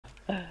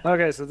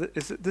Okay, so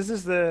this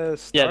is the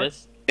Yeah,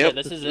 start.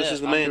 this is this it.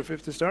 is the main.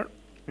 250 start.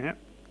 Yeah.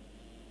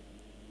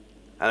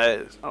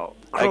 And Oh,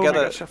 I Chromie gotta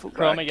got shuffled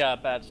Chromie back. got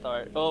a bad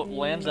start. Oh,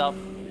 Lamb's out.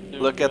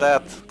 look at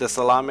that. The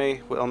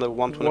salami on the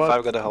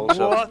 125 got a whole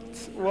shot.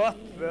 What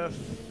the?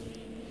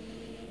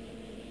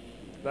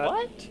 That,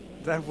 What?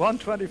 That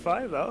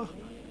 125 though.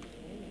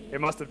 It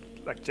must have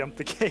like jumped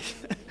the gate.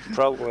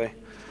 Probably.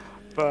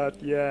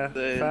 But yeah,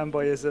 The-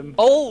 fanboyism.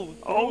 Oh!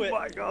 Oh threw it.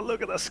 my god,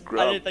 look at that I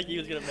scrub. didn't think he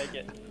was gonna make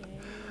it.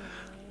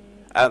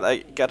 And I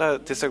gotta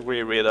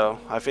disagree, Rito.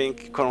 I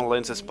think Colonel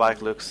Lynch's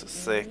bike looks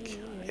sick.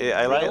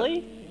 I like Really?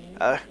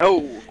 it.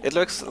 Oh, It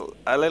looks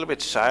a little bit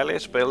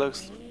childish, but it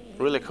looks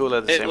really cool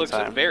at the it same looks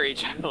time. very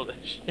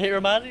childish. It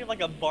reminds me of like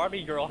a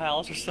Barbie girl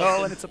house or something.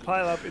 Oh, and it's a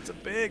pile up. It's a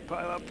big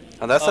pile up.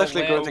 And that's Oh,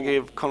 actually going to man.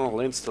 give Colonel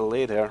Lynch the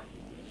lead here.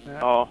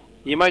 Yeah. Oh,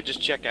 you might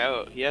just check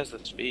out. He has the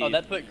speed. Oh,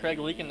 that put Craig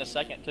Leak in the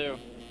second too.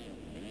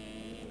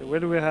 Where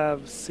do we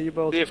have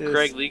Seabolt? See if is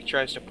Craig Leak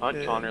tries to punt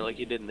uh, Connor like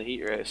he did in the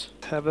heat race.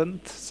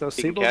 7th, so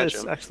He can Seabolt catch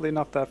is him. actually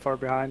not that far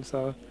behind.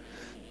 So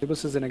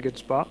Seabolt is in a good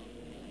spot.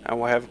 And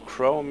we have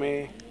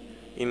Chromie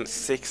in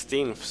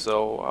 16th,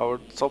 so our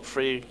top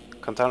 3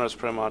 contenders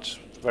pretty much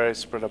very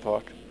spread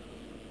apart.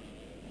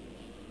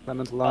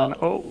 Clement Lana.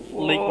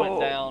 Leak went whoa,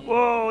 down.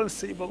 Whoa, and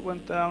Seabolt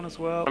went down as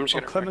well. I'm just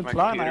gonna Clement wreck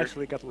my Lana computer.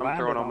 actually got I'm landed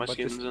throwing all on, my but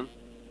skins in.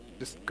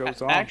 just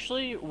goes on.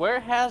 Actually, where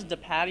has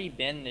DePatty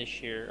been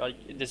this year?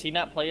 Like, does he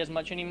not play as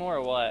much anymore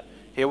or what?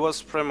 He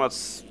was pretty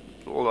much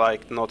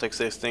like not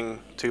existing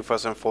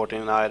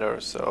 2014 either,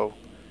 so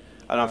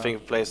I don't think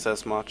he plays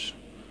as much.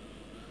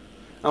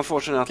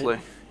 Unfortunately,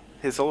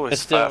 he's always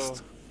It's still,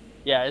 fast.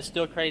 yeah, it's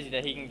still crazy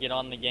that he can get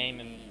on the game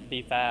and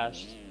be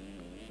fast.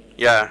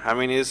 Yeah, I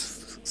mean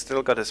he's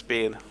still got his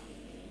speed.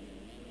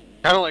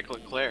 Kind of like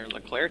Leclerc.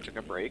 Leclerc took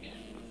a break.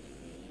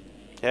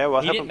 Yeah,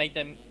 what He happened?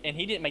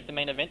 didn't make the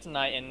main event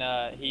tonight, and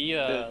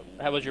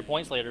how was your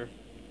points later?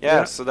 Yeah,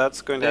 Yeah. so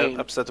that's going Dang.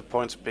 to upset the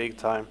points big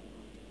time.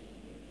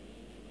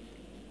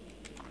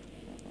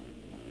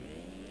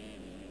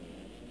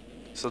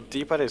 So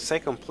Deepak is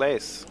second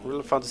place.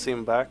 Really fun to see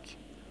him back.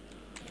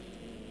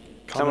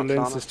 Clement Clement Lynch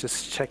Lana. is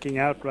just checking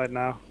out right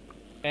now.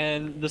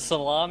 And the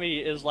salami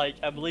is like,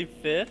 I believe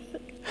 5th.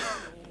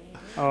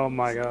 Oh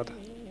my god.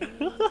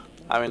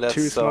 I mean that's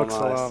Two so smoke nice.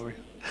 salami.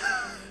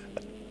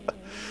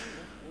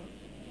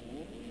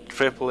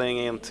 Tripling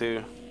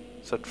into,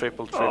 so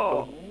triple.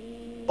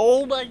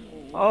 Oh my!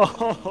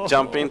 Oh.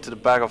 Jump into the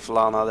back of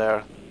Lana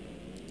there.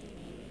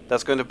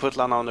 That's going to put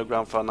Lana on the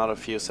ground for another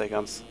few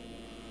seconds.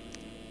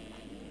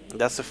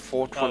 That's a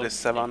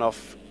 427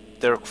 of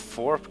Derek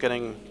Thorpe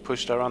getting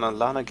pushed around and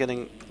Lana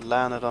getting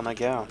landed on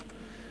again.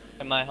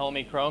 And my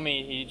homie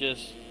Chromie, he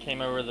just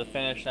came over the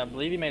finish, and I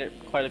believe he made it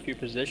quite a few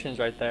positions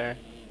right there.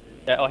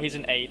 Yeah, oh, he's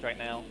in 8th right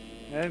now.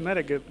 Yeah, he made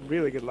a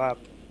really good lap,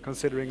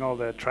 considering all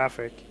the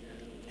traffic.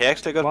 He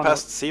actually got One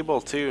past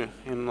Seabolt too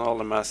in all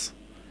the mess.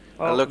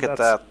 Oh, And look at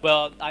that's- that.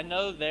 Well, I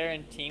know they're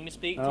in team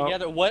speak Oh.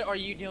 together. What are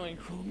you doing,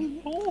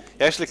 Chromie? Oh.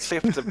 He actually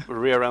clipped the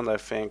rear end, I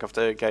think, of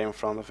the guy in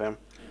front of him.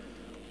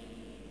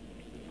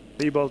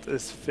 Seabolt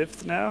is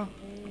 5th now.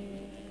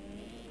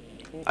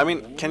 I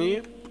mean, can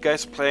you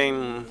guys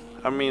playing?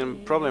 I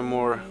mean, probably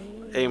more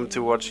aimed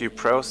towards you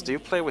pros. Do you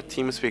play with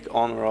TeamSpeak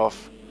on or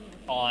off?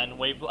 On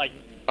wave like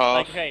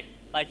Off. okay,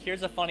 like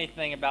here's a funny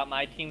thing about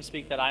my team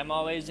speak that I'm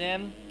always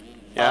in.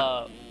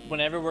 Yeah.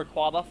 Whenever we're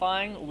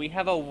qualifying, we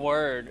have a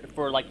word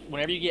for like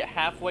whenever you get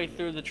halfway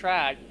through the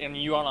track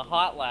and you're on a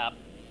hot lap,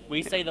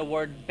 we say the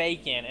word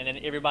bacon, and then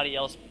everybody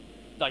else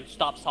like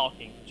stops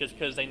talking just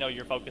because they know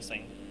you're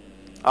focusing.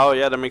 Oh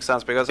yeah, that makes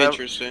sense because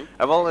Interesting.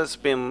 I've always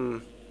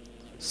been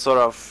sort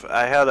of.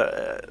 I had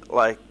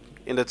like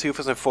in the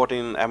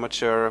 2014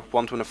 amateur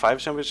 125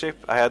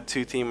 championship. I had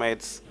 2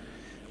 teammates.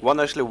 One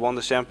actually won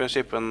the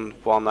championship, and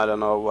one I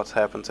don't know what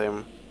happened to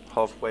him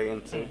halfway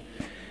into.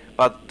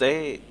 But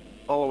they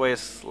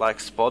always like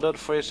spotted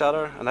for each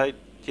other, and I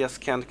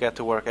just can't get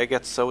to work. I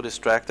get so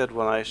distracted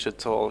when I should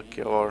talk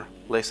or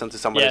listen to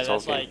somebody Yeah,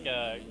 that's talking.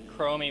 like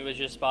Chromie was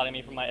just spotting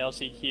me for my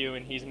LCQ,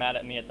 and he's mad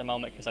at me at the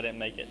moment because I didn't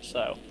make it.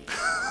 So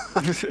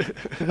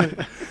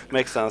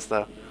Makes sense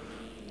though.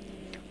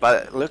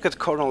 But look at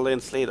Colonel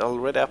Lynch's lead,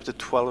 already up to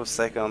 12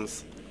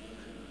 seconds.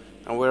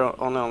 And we're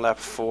only on lap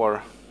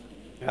 4.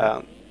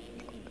 Yeah.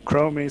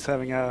 Chromie is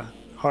having a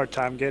hard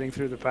time getting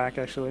through the pack,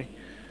 actually.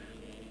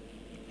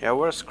 Yeah,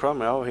 where's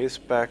Chromie? Oh, he's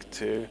back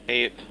to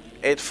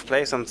 8th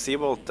place, and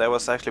Seabolt, that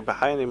was actually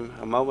behind him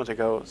a moment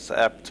ago, so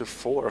up to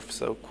 4th,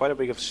 so quite a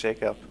big of a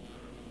shake-up.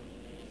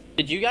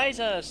 did you guys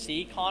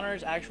see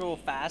Connor's actual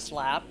fast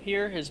lap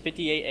here? His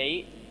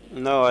 58.8.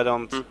 No, I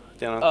don't. You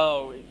know.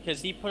 Oh,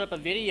 because he put up a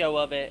video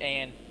of it,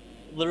 and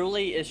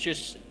literally it's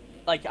just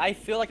like I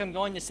feel like I'm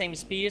going the same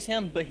speed as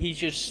him, but he's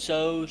just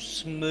so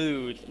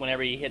smooth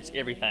whenever he hits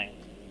everything.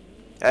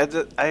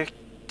 I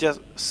just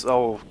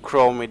saw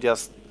Chromie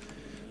just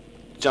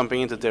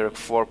jumping into Derek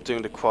Thorpe,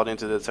 doing the quad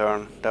into the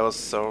turn. That was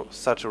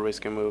such a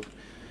risky move.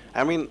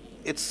 I mean,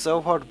 it's so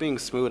hard being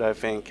smooth, I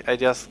think. I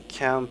just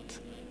can't.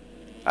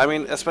 I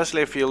mean,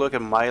 especially if you look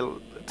at my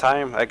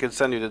time, I could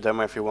send you the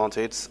demo if you want.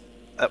 It's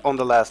on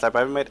the last lap.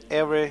 I've made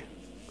every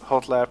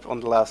hot lap on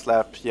the last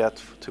lap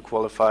yet to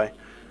qualify.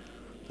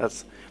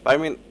 But I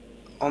mean,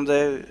 at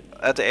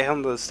the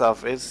end of the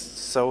stuff, it's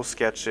so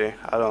sketchy.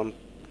 I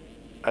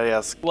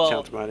just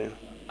can't imagine.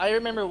 I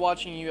remember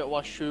watching you at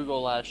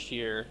Washougal last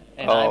year,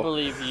 and I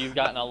believe you've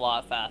gotten a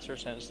lot faster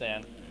since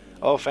then.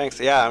 Oh, thanks.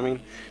 Yeah, I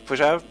mean, for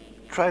sure, I've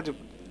tried to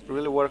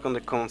really work on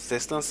the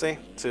consistency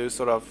to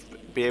sort of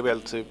be able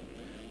to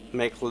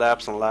make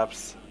laps and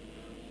laps,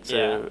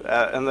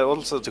 and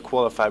also to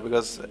qualify,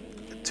 because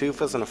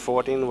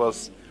 2014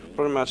 was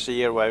pretty much the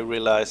year where I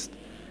realized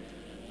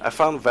I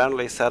found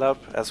Vanley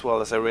setup, as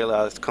well as I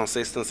realized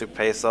consistency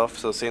pays off.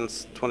 So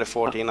since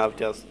 2014, I've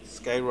just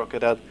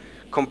skyrocketed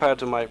compared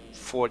to my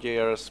 4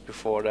 years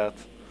before that.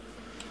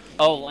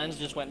 Oh, Lenz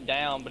just went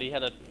down, but he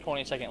had a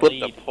 20-second Put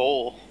lead. the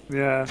pole.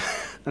 Yeah,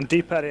 and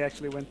Deepaddy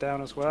actually went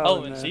down as well.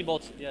 Oh, and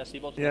Seabolt's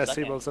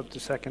Seabolt's up to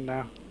second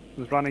now.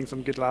 He's running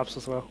some good laps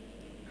as well.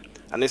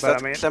 And is that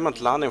Clement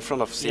Lan in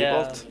front of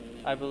Seabolt?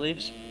 Yeah, I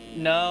believe so.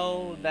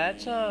 No,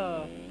 that's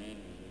let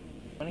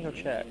me go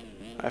check.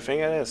 I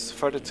think it is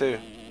 32.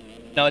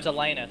 No, it's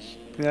Alanus.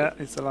 Yeah,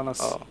 it's Alanas.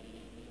 Oh.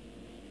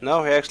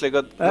 No, he actually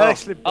got. No.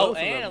 Actually, both Oh, of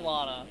and them.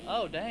 Alana.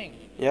 Oh, dang.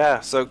 Yeah,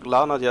 so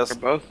Lana They're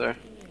just both there.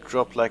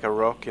 dropped like a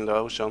rock in the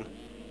ocean.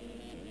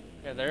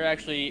 Yeah, they're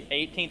actually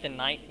 18th and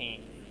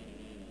 19th.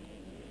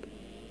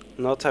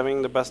 Not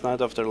having the best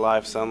night of their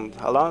lives, and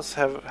Alans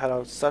have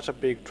had such a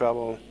big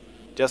trouble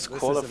just This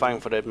qualifying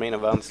for the main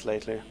events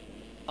lately.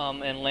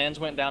 And Lenz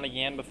went down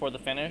again before the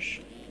finish.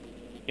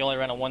 He only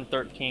ran a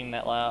 1:13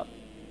 that lap.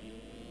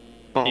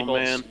 Oh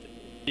man.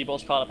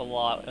 Seabolt's caught up a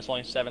lot. It's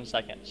only 7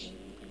 seconds.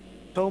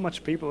 So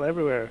much people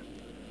everywhere.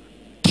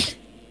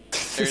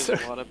 There's a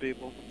lot of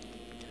people.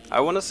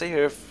 I want to see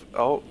here if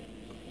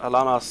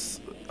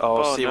Alana's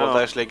Seabolt no.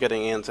 actually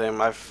getting into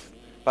him.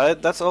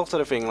 But that's also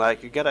the thing.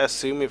 Like, you gotta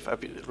assume if a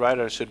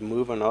rider should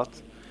move or not.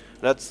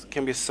 That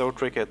can be so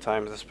tricky at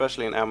times,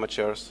 especially in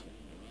amateurs.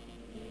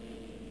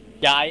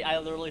 Yeah, I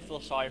literally feel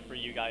sorry for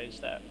you guys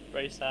that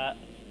race that.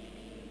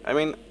 I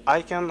mean,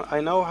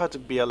 I know how to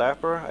be a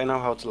lapper, I know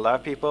how to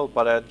lap people,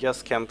 but I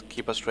just can't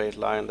keep a straight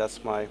line.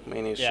 That's my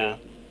main issue. Yeah.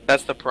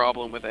 That's the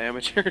problem with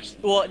amateurs.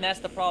 Well, and that's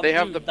the problem. They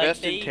have too. the Like,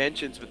 best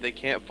intentions, but they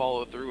can't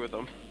follow through with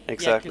them. Yeah,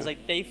 Exactly. because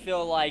like they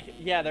feel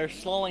like they're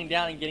slowing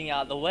down and getting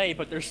out of the way,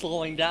 but they're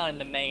slowing down in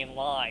the main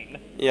line.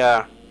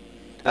 Yeah.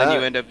 Then you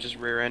end up just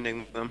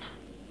rear-ending them.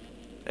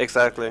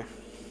 Exactly.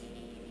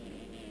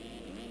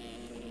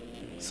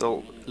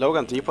 So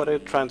Logan Deepwater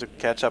trying to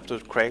catch up to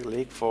Craig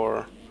Leake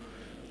for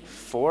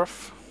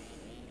 4th.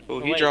 Oh,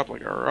 he Wait. dropped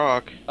like a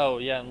rock. Oh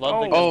yeah, and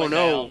Ludwig Oh, went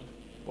no. down.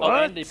 What? Oh,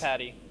 Andy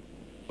Patty.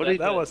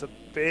 That was a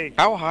big.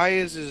 How high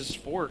is his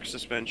fork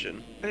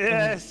suspension?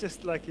 Yeah, it's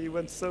just like he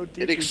went so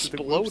deep It into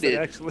the whoops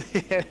that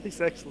exploded.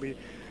 he's actually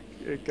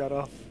got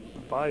off the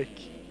bike.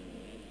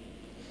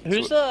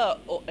 Who's how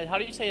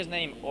do you say his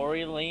name?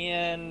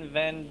 Aurelien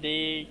van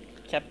de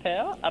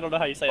Capelle? I don't know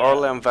how you say that.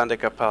 Orlen van de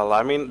Capelle.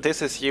 I mean,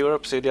 this is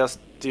Europe, so you just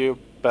do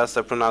best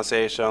at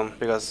pronunciation,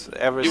 because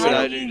every You and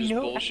I single... do just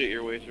know? bullshit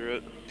your way through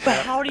it.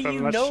 But how do pretty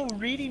you much. know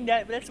reading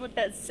that? That's what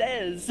that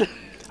says.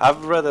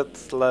 I've read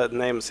that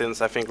name since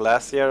I think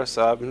last year,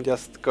 so I'm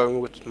just going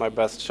with my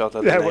best shot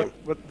at Yeah, the name.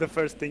 what the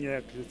first thing you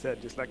have to say,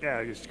 just like,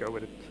 yeah, just go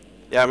with it.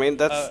 Yeah, I mean,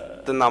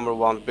 that's the number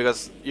one,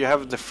 because you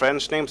have the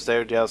French names,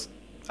 they're just...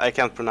 I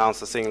can't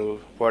pronounce a single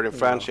word in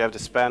French. You have the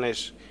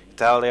Spanish,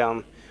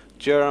 Italian,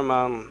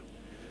 German,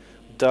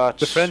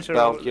 Dutch, The French are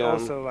Belgian.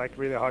 also like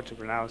really hard to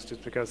pronounce,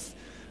 just because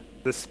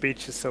the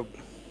speech is so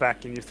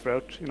back in your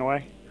throat in a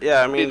way.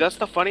 Yeah, I Dude, mean, that's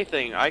the funny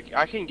thing. I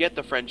can get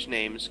the French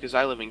names because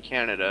I live in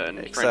Canada and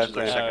French is Exactly.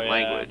 their second Oh, yeah.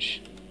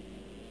 language.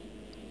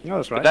 No,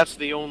 that's right. But that's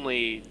the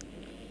only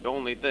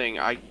thing.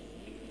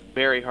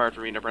 Very hard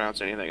for me to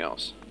pronounce anything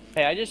else.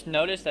 Hey, I just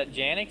noticed that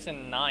Janik's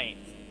in 9th.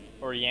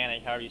 Or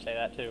Yannick, however you say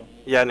that too.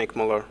 Yannick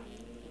Muller.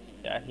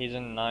 Yeah, he's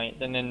in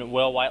 9th. And then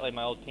Will Whiteley,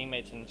 my old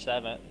teammate's in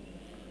 7th.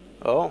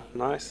 Oh,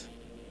 nice.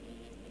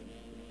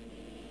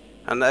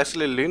 And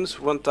actually, Luns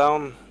went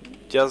down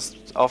just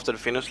after the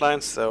finish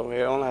line, so he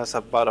only has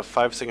about a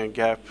 5-second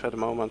gap at the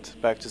moment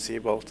back to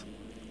Seabolt.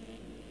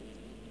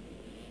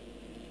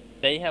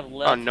 They have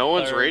left Oh, no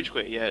one's third, rage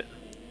quit yet.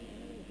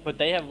 But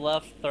they have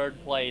left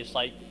 3rd place.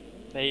 Like,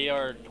 they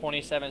are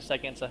 27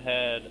 seconds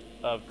ahead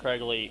of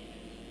Craig Leake.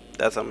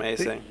 That's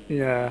amazing.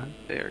 Yeah.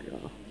 There you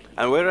go.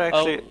 And we're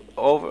actually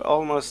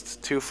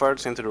almost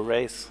 2/3 into the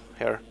race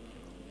here.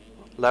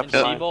 Lap And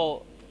time.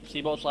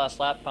 Seabolt's last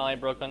lap finally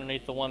broke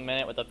underneath the 1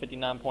 minute with a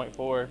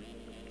 59.4.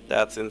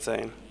 That's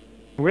insane.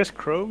 Where's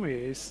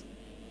Chromie?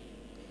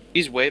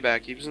 He's way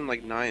back. He was in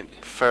like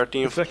 9th.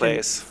 13th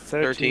place.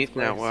 13th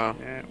now, wow.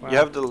 Yeah, wow. You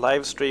have the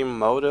live stream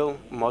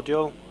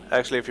module.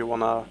 Actually, if you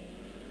wanna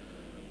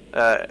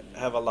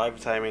have a live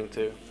timing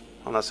too,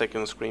 on a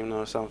second screen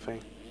or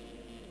something.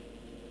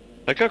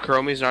 Like how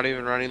Chromie's not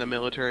even running the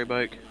military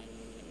bike.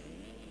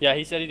 Yeah,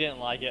 he said he didn't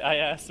like it. I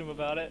asked him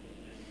about it.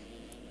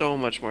 So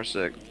much more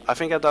sick. I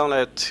think I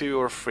downloaded 2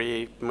 or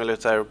 3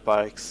 military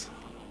bikes.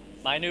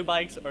 My new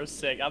bikes are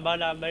sick. I might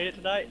not have made it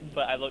tonight,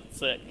 but I looked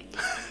sick.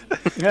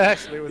 Yeah,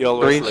 actually, it was You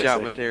always look Screenshot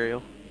sick.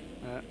 material.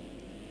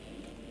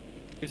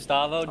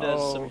 Gustavo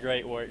does some Oh.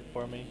 great work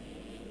for me.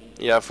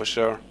 Yeah, for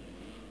sure.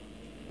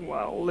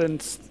 Wow,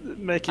 Lynn's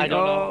making. I don't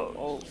oh. know.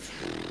 Oh.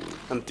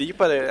 And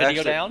Deepa Did actually. he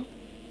go down?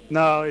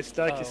 No, it's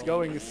like he's Oh.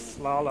 going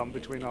slalom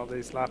between all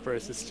these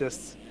lappers. It's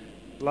just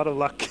a lot of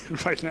luck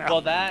right now.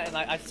 Well, that, and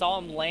I saw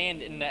him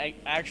land in the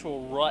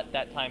actual rut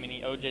that time, and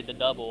he OJ'd the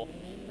double.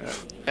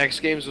 X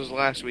Games was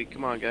last week.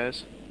 Come on,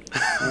 guys.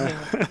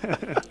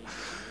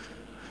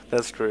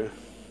 That's true.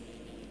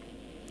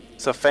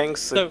 So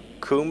thanks, So-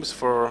 Coombs,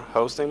 for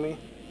hosting me.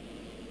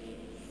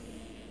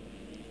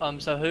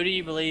 So who do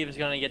you believe is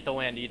going to get the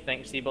win? Do you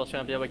think Seabolt's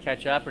going to be able to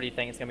catch up, or do you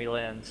think it's going to be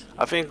Linz?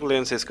 I think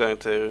Lindsay's going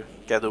to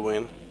get the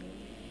win.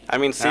 I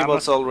mean, Yeah,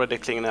 Seabolt's already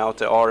cleaning out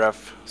the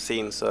RF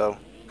scene, so.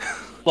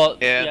 Well,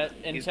 Yeah,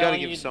 in he's got to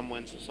telling give you, some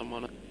wins to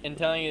someone. in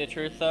telling you the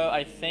truth, though,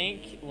 I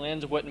think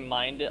Linz wouldn't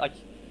mind it. Like,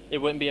 it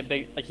wouldn't be a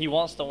big, like, he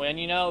wants to win,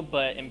 you know,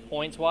 but in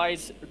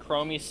points-wise,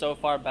 Chromie's so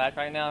far back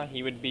right now,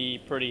 he would be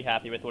pretty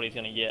happy with what he's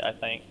going to get, I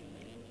think.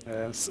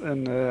 Yes,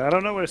 and I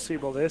don't know where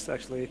Seabold is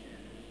actually.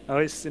 Oh,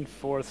 he's in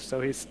 4th,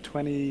 so he's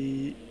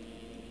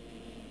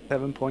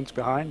 27 points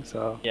behind.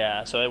 So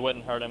Yeah, so it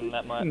wouldn't hurt him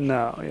that much.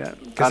 no, yeah,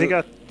 because he And-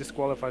 got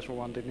disqualified for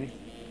one, didn't he?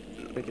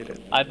 I think he did.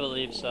 I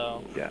believe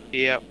so. Yep.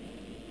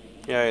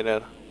 Yeah, he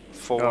did.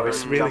 Oh,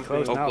 it's really jumping.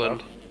 close now.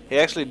 Oakland. Though. He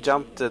actually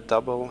jumped the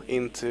double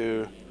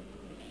into.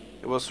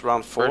 It was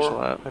round 4, First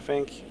lap. I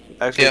think.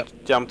 Actually Yep.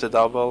 jumped the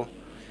double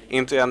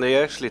into, and they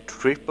actually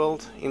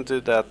tripled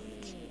into that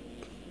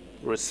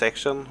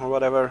resection or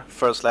whatever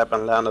first lap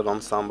and landed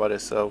on somebody.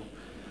 So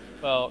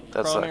Well,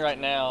 That's Chromie like- right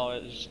now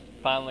is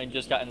finally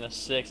just got into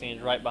 6th, and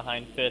he's right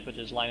behind 5th, which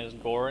is Linus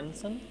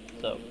Goranson.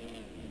 So,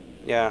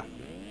 yeah,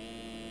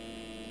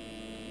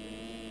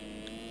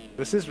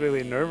 This is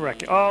really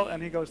nerve-wracking. Oh,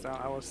 and he goes down.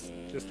 I was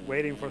just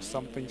waiting for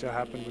something to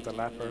happen with the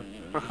lapper.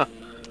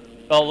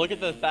 oh, look at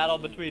the battle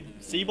between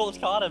Seabolt's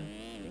caught him.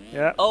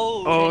 Yeah.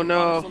 Oh, Oh, Jake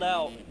no. cancelled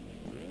out.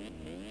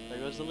 There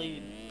goes the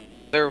lead.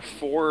 There are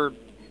 4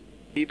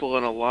 people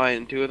in a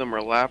line. 2 of them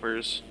are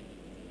lappers.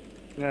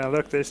 Yeah.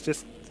 Look,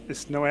 there's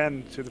no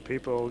end to the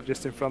people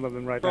just in front of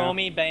them right now.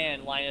 Chromie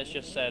banned, Linus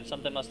just said.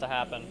 Something must have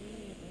happened.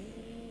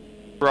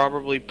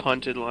 Probably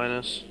punted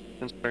Linus,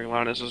 considering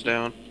Linus is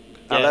down.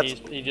 And Yeah,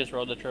 that's- he just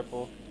rolled the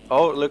triple.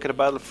 Oh, look at the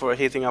battle for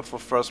heating up for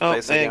first Oh,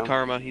 place and again.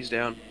 Karma, he's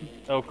down.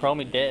 Oh,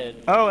 Chromie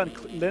did. Oh, and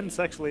Linz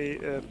actually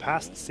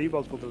passed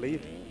Seabold for the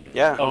lead.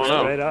 Yeah, Oh,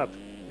 no. Straight up.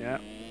 Yeah.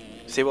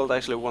 Seabold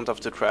actually went off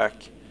the track.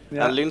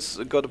 Yeah. And Linz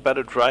got a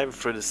better drive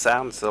through the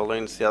sand, so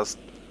Linz just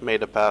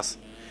made a pass.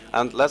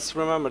 And let's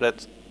remember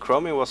that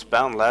Chromie was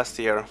banned last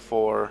year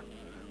for,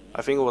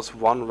 I think it was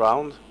 1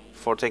 round,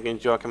 for taking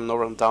Joachim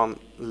Noren down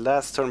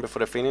last turn before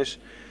the finish.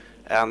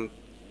 And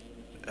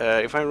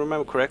if I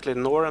remember correctly,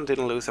 Noren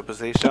didn't lose a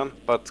position,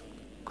 but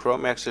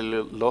Chromie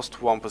actually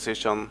lost 1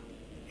 position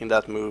in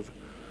that move.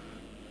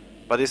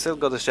 But he still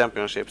got the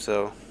championship,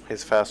 so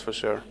he's fast for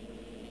sure.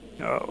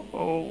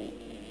 Oh.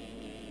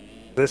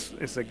 This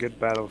is a good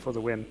battle for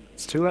the win.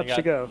 It's 2 laps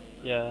to got- go.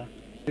 Yeah.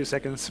 2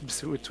 seconds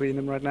between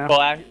them right now.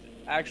 Well,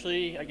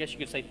 actually, I guess you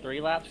could say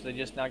 3 laps, because they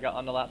just now got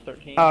on to lap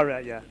 13. Oh,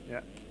 right, yeah.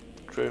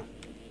 True.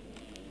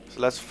 So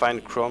let's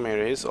find Chromie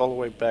here. He's all the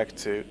way back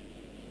to.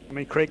 I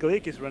mean, Craig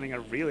Leake is running a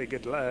really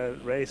good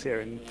race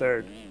here in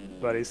 3rd,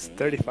 but he's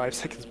 35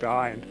 seconds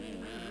behind.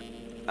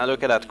 And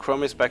look at that,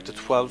 Chromie's back to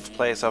 12th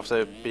place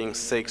after being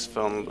 6th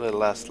on the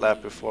last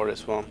lap before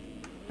this one.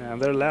 And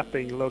they're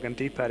lapping Logan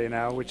Deepatty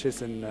now, which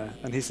is in,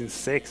 and he's in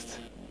 6th.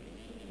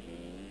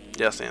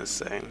 Just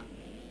insane.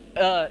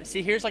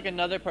 See, here's like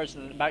another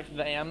person, back to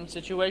the AM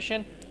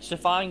situation.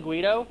 Stefan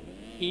Guido,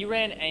 he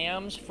ran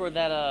AMs for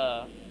that,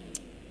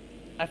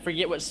 I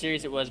forget what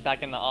series it was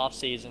back in the off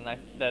season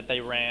that they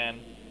ran.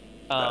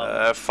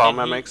 Farm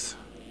and he- MX.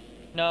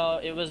 No,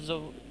 it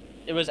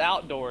was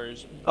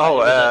outdoors. Oh,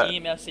 it was an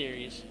EMF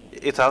series.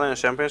 Italian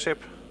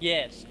Championship?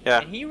 Yes.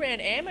 Yeah. And he ran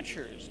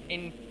amateurs,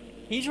 and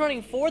he's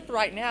running 4th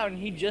right now, and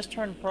he just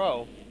turned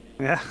pro.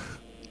 Yeah.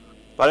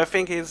 But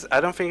I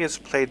don't think he's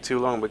played too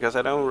long because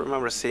I don't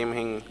remember seeing him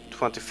in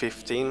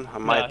 2015. I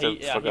might have he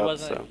forgot.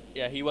 wasn't. So.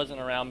 Yeah, he wasn't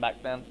around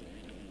back then.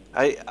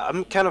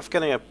 I'm kind of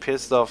getting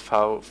pissed off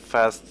how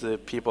fast the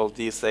people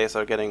these days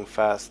are getting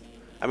fast.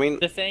 I mean,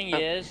 The thing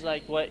is,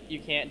 like, what you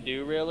can't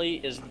do really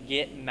is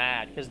get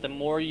mad, because the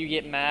more you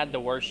get mad, the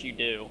worse you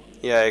do.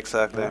 yeah,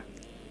 exactly. Yeah.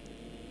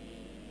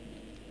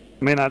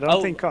 I mean, I don't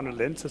Oh. think Connor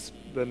Lintz has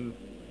been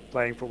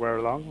playing for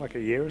very long, like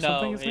a year or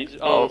something. No, I think? he's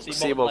Oh,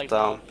 Seabolt Seabolt plays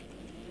down. well.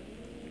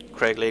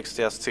 Craig Leake's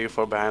just too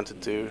far behind to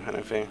do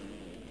anything.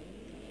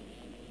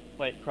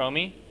 Wait,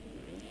 Chromie?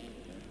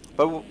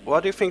 But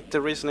what do you think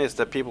the reason is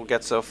that people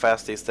get so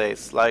fast these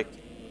days? Like,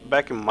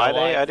 back in my Oh,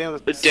 day, I- I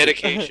didn't... The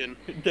dedication.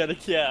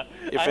 Yeah,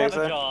 You I think have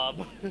a so?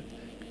 job.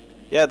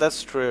 Yeah,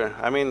 that's true.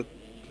 I mean,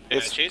 Yeah,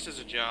 it's... Chase has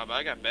a job.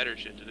 I got better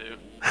shit to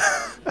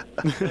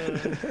do.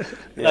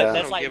 yeah.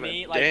 That's don't like give a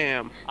me, like,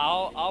 damn.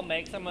 I'll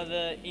make some of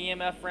the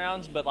EMF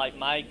rounds, but like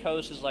my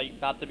coast is like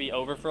about to be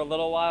over for a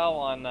little while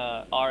on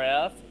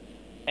RF,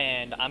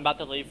 and I'm about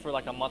to leave for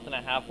like a 1.5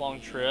 month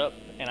long trip,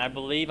 and I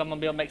believe I'm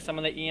gonna be able to make some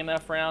of the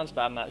EMF rounds,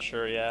 but I'm not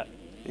sure yet.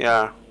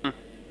 Yeah.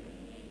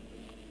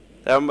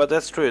 Hmm. But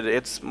that's true.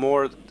 It's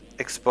more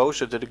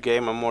exposure to the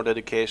game and more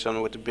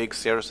dedication with the big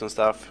series and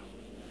stuff.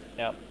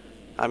 Yep.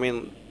 I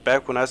mean,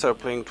 back when I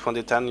started playing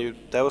 2010,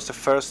 that was the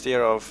first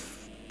year of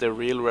the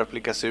real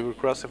replica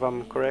Supercross, if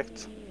I'm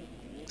correct.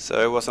 So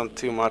it wasn't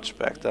too much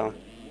back then.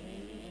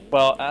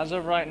 Well, as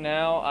of right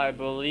now, I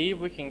believe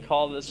we can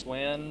call this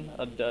win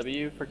a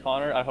W for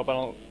Connor. I hope I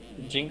don't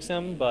jinx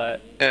him,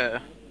 but Yeah.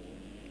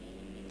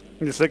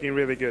 It's looking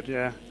really good,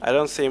 yeah. I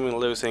don't see him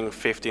losing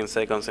 15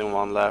 seconds in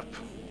one lap.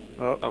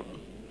 Oh.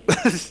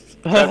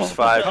 Perhaps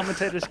 5.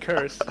 Commentator's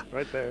curse,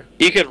 right there.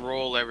 He could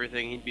roll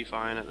everything. He'd be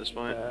fine at this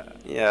point.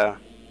 Yeah.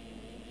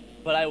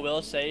 but I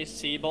will say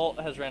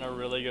Seabolt has ran a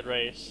really good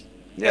race.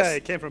 Yeah, Yes.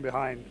 it came from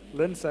behind.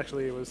 Linz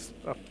actually was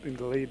up in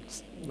the lead,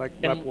 like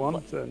And lap 1,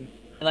 and And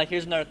like,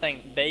 here's another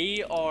thing: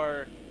 they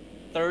are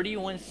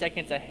 31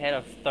 seconds ahead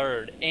of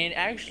third, and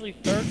actually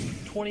third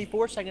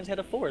 24 seconds ahead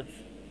of fourth.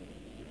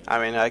 I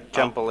mean, I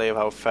can't believe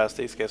how fast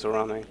these guys are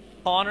running.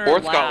 Connor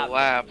Fourth got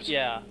lapped.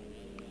 Yeah.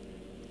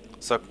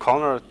 So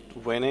Connor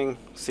winning,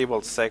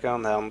 Seabolt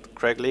second, and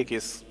Craig Leake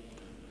is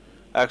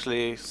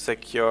actually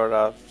secured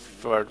a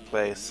 3rd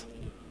place.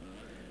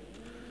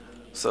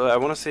 So I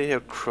want to see here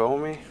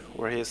Chromie,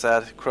 where he's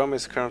at. Chromie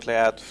is currently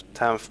at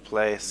 10th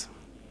place.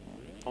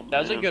 Oh,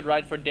 That was a man. good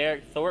ride for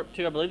Derek Thorpe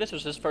too. I believe this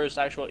was his first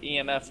actual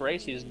EMF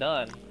race he's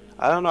done.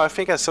 I don't know, I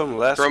think I saw him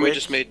last Romy week.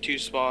 just made 2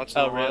 spots in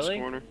Oh, the last really?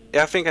 corner.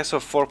 Yeah, I think I saw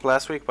 4th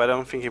last week, but I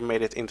don't think he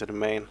made it into the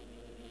main.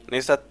 And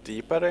is that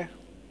Deepari?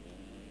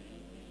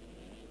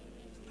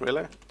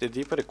 Really? Did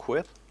Deepari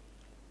quit?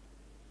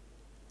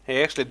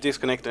 He actually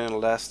disconnected in the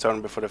last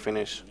turn before the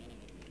finish.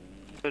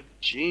 A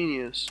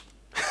genius.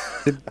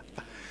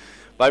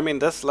 But I mean,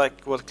 that's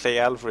like what Clay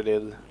Alfred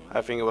did.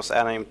 I think it was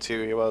Anaheim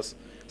 2. He was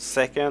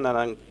 2nd and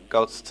then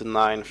got to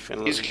 9th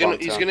in He's one gonna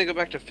turn. go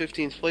back to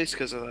 15th place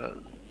because of that.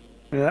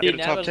 yeah. Get a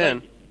that top was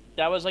 10.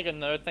 that was like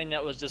another thing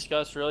that was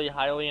discussed really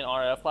highly in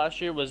RF last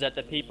year, was that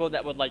the people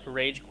that would like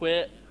rage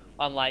quit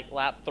on like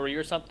lap 3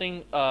 or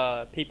something,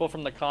 people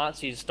from the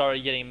consies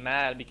started getting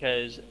mad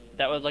because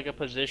that was like a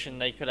position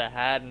they could have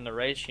had in the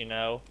race, you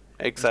know.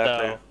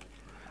 Exactly.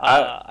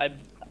 So,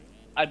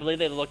 I believe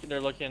they looked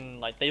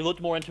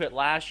more into it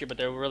last year, but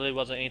there really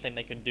wasn't anything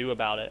they could do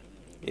about it.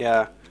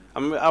 Yeah.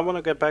 I want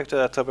to get back to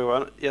that topic.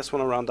 I just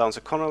want to run down.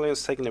 So Connor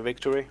Lynn's taking the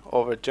victory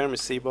over Jeremy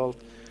Seabolt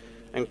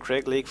and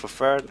Craig Leake for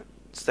 3rd,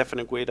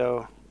 Stephanie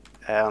Guido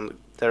and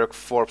Derek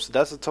Forbes. So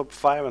that's the top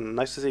 5, and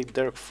nice to see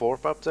Derek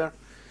Forbes up there.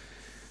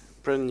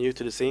 Pretty new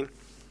to the scene.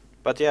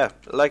 But yeah,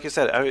 like you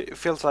said, it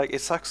feels like it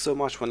sucks so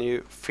much when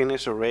you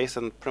finish a race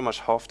and pretty much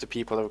half the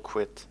people have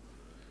quit.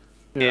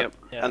 Yeah.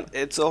 Yeah. And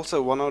it's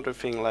also one other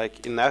thing,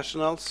 like in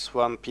nationals,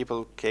 when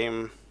people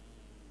came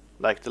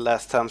like the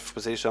last 10th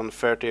position,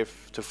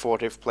 30th to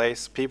 40th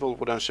place, people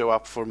wouldn't show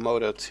up for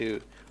Moto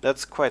 2.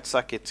 That's quite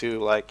sucky too,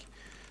 like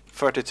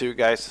 32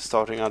 guys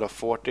starting out of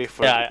 40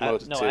 for Moto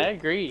 2. I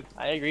agree.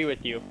 I agree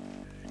with you.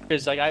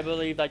 Because like I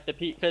believe like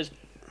because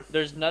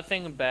there's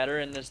nothing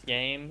better in this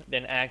game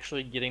than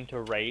actually getting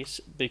to race,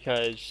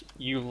 because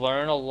you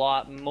learn a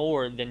lot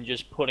more than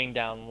just putting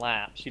down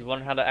laps. You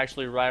learn how to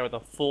actually ride with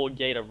a full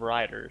gate of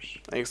riders.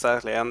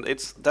 Exactly, and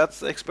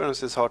that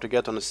experience is hard to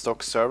get on the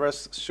stock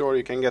servers. Sure,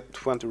 you can get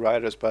 20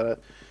 riders,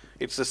 but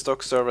it's the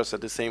stock servers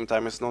at the same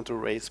time. It's not a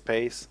race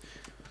pace.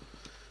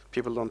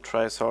 People don't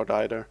try as hard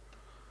either.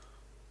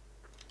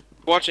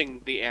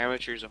 Watching the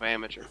amateurs of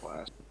amateur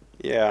class.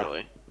 Yeah,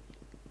 Really.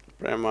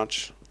 very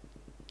much.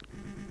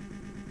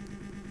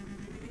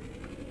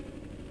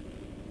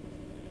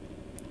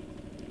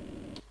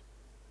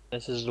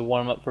 This is the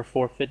warm up for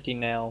 450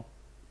 now.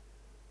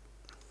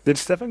 Did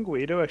Stefan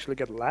Guido actually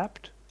get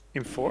lapped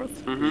in 4th?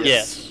 Mm-hmm.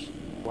 Yes.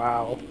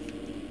 Wow.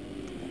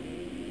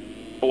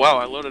 Oh, wow,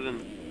 I loaded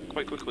in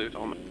quite quickly with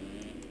Element.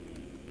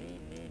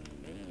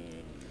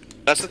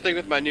 That's the thing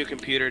with my new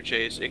computer,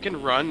 Chase. It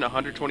can run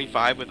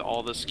 125 with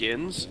all the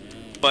skins,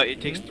 but it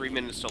takes 3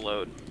 minutes to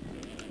load.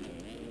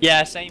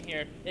 Yeah, same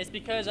here. It's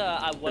because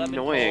what I've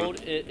Annoying. been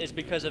told is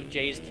because of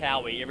Jay's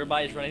Cowie.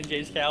 Everybody's running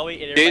Jay's Cowie,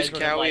 and Dave's everybody's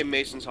running Cowie like, and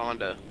Mason's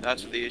Honda.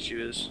 That's what the issue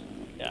is.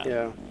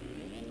 Yeah.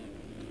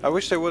 I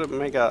wish they would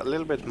make a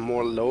little bit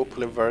more low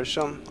poly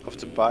version of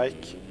the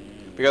bike,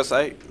 because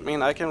I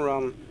mean I can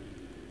run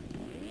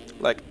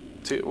like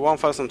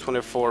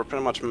 1024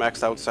 pretty much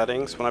maxed out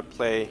settings when I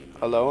play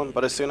alone,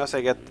 but as soon as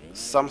I get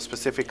some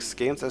specific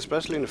skins,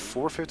 especially in the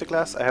 450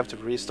 class, I have to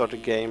restart the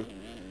game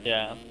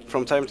Yeah.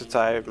 from time to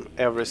time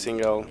every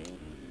single.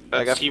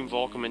 That's Like Team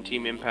Volcom and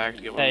Team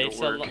Impact get one Hey, to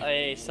work.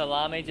 hey,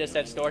 Salami just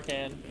at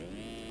Storkin.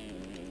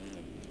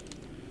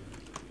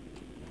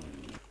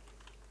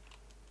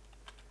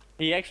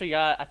 He actually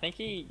got, I think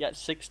he got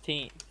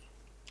 16th.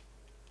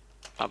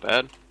 Not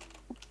bad.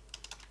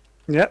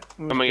 Yep.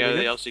 Coming out of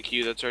the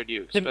LCQ, that's hard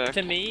to expect.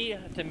 To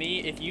me,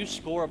 if you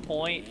score a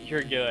point,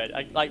 you're good.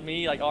 Like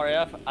me, like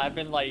RF, I've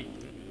been like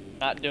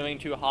not doing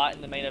too hot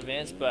in the main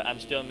events, but I'm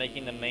still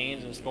making the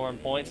mains and scoring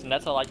points, and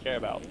that's all I care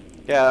about.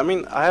 Yeah, I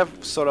mean I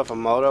have sort of a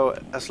motto: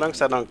 as long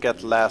as I don't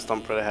get last,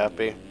 I'm pretty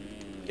happy,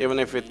 even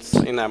if it's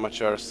in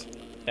amateurs.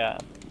 Yeah.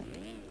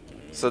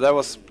 So that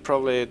was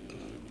probably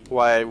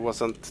why I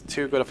wasn't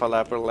too good of a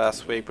lapper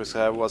last week, because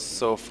I was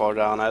so far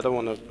down. I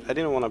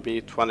didn't want to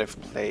be 20th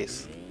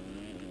place.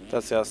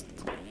 That's just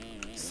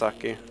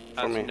sucky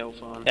for me. That's no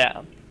fun.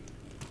 Yeah.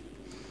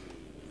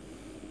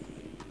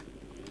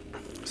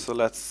 So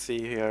let's see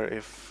here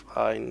if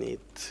I need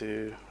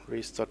to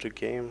restart the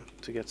game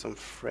to get some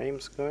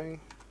frames going.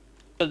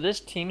 So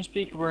this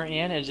TeamSpeak we're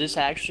in, is this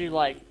actually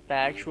like the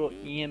actual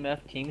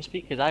EMF TeamSpeak?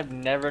 Because I've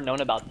never known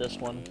about this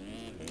one.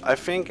 I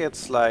think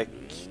it's like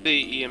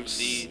The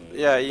EMC.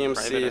 yeah, private, I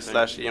EMC think.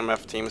 slash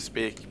EMF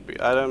TeamSpeak.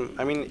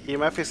 I mean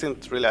EMF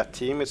isn't really a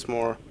team. It's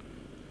more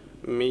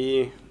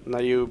me,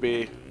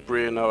 Nayubi,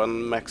 Bruno,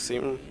 and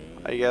Maxim,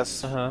 I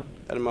guess, Uh-huh.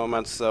 at the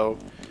moment. So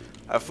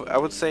I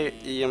would say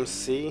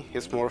EMC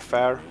is more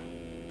fair.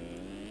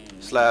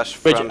 Slash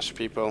French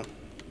people.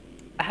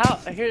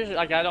 Here's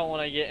like, I don't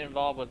want to get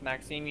involved with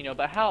Maxime, you know,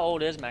 but how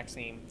old is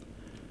Maxime?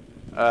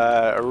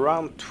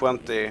 Around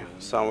 20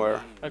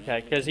 somewhere.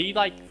 Okay, because he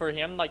like, for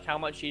him, like how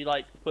much he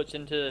like puts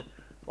into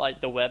like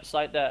the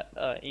website that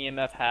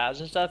EMF has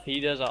and stuff, he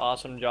does an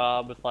awesome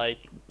job with like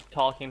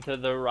talking to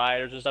the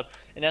riders and stuff.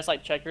 And that's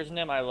like Checkers and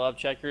him. I love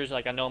Checkers,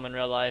 like I know him in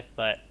real life,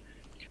 but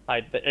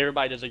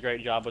everybody does a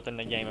great job within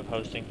the game of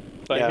hosting.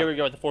 But Yeah. here we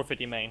go with the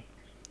 450 main.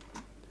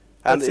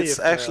 And Let's see it's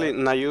if, actually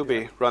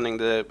Nayubi running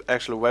the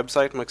actual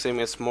website. Maxim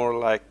is more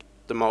like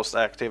the most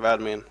active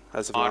admin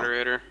as of now.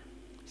 Moderator.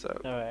 So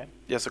Alright.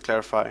 just to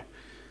clarify.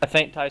 I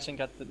think Tyson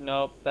got the,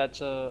 nope,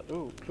 that's ooh.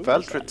 who is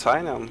Valtteri that?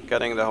 Tynam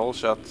getting the whole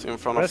shot in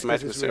front of Rest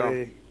Matthew is Zero.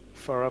 really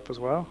far up as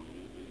well.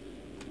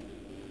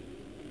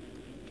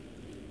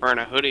 Wearing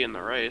a hoodie in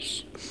the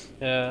race.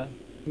 Yeah.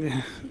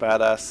 Yeah.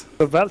 Badass.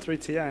 So Valtteri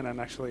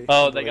Tiainen actually.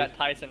 Oh, in the they lead. got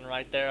Tyson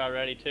right there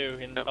already too.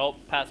 And, Yep. oh,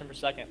 passing for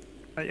second.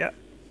 Yeah.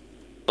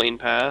 Clean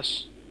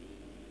pass.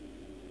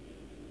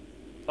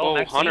 Oh, Oh,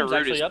 Maxime's Hunter Root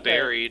actually is up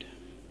there. buried.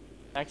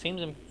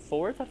 Maxime's in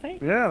fourth, I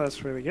think. Yeah,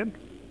 that's really good.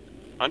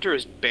 Hunter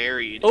is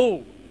buried.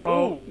 Oh,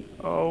 Oh,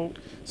 oh. oh.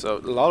 So a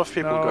lot of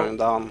people No. going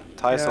down.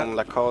 Tyson, Yeah.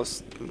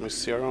 Lacoste,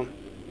 Musiron.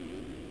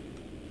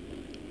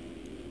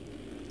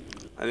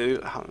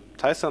 And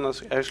Tyson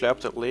is actually up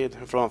to the lead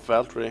in front of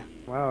Valtteri.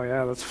 Wow,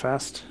 yeah, that's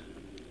fast.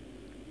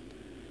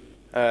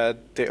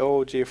 The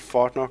OG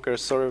Fart Knocker,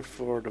 sorry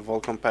for the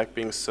Volcom pack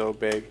being so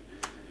big.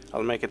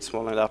 I'll make it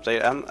small in the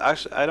update. And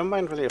actually, I don't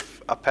mind really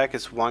if a pack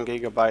is 1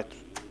 gigabyte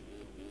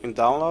in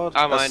download.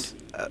 I as-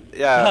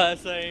 yeah,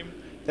 Same.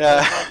 yeah.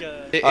 That's like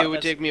a, It would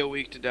that's- take me a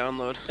week to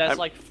download. That's I'm-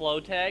 like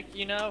Flowtech,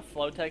 you know?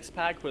 Flowtech's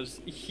pack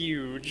was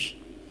huge.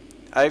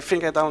 I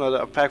think I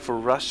downloaded a pack for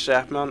Rush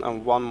Chapman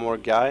and one more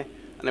guy,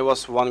 and it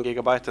was 1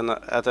 gigabyte. And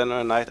at the end of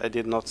the night, I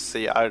did not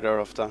see either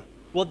of them.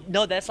 Well,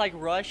 no, that's like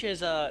Rush's,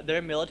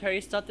 their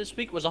military stuff this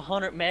week was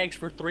 100 megs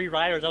for 3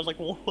 riders. I was like,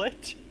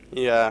 what?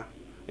 Yeah,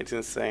 it's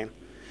insane.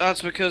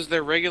 That's because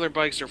their regular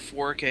bikes are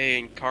 4K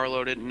and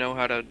Carlo didn't know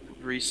how to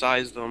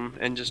resize them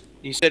and just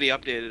he said he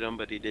updated them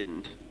but he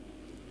didn't.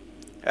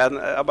 And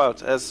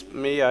as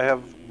me, I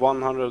have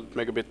 100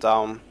 megabit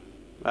down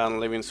and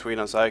live in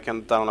Sweden, so I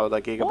can download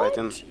a gigabyte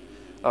in What?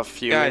 a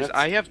few Guys, minutes.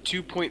 I have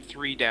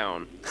 2.3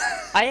 down.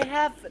 I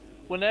have,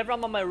 whenever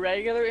I'm on my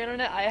regular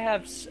internet, I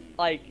have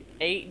like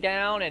 8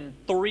 down and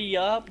 3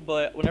 up,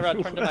 but whenever I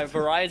turn to my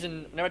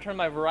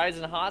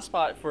Verizon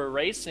hotspot for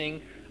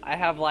racing, I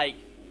have like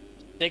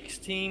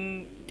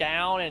 16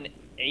 down and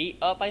 8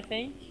 up, I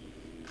think.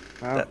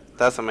 Wow.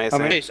 That's amazing.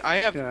 I mean- Okay, so I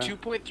have Yeah.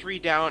 2.3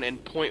 down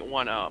and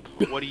 0.1 up.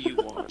 What do you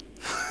want?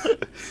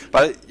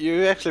 But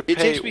you actually It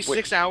pay takes me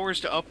 6 hours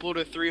to upload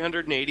a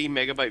 380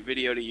 megabyte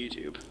video to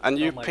YouTube. and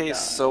you Oh my pay God.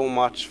 so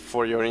much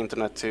for your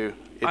internet too.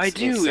 It's I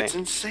do, insane. it's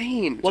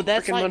insane. It's Well, a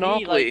that's freaking like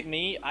monopoly.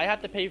 me. I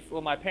have to pay for.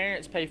 Well, my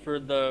parents pay for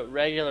the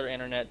regular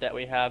internet that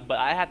we have, but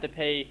I have to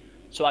pay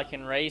so I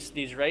can race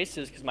these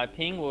races because my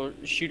ping will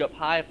shoot up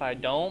high if I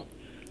don't,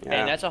 Yeah.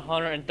 and that's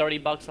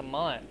 $130 a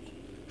month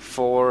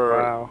For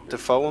Wow. the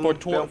phone for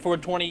bill? for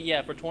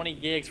 20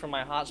 gigs for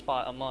my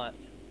hotspot a month.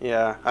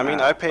 Yeah, I mean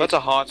Wow. I pay That's a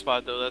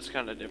hotspot though, that's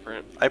kind of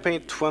different. I pay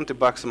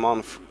 $20 a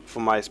month for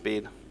my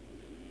speed.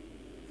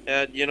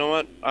 Yeah, you know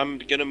what? I'm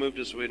gonna move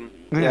to Sweden.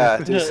 Yeah,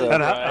 do so.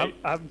 And Right.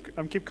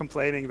 I'm keep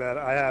complaining that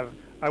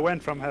I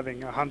went from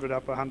having 100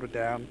 up, 100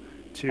 down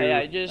to Hey,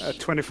 I just-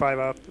 25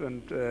 up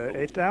and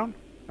 8 down,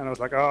 and I was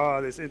like, oh,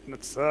 this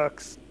internet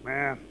sucks,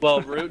 man.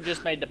 Well, Root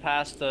just made the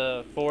pass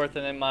to 4th,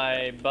 and then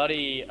my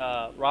buddy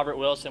Robert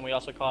Wilson, we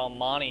also call him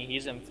Monty,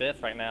 he's in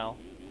 5th right now.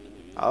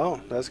 Oh,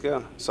 that's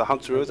good. So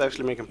Hunter Root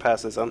actually making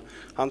passes, and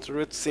Hunter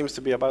Root seems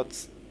to be about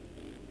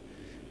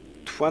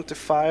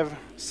 25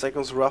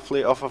 seconds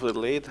roughly off of the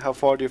lead. How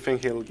far do you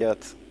think he'll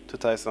get to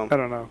Tyson? I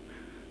don't know.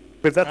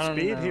 With that I don't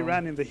speed he know.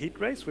 ran in the heat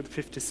race with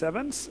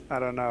 57s, I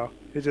don't know.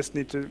 He just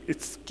need to.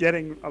 It's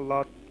getting a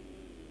lot.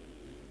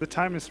 The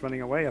time is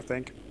running away, I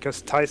think,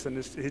 because Tyson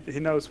is. He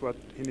knows what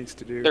he needs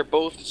to do. They're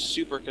both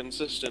super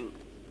consistent.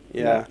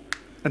 Yeah.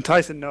 And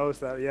Tyson knows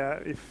that, yeah,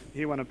 if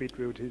he want to beat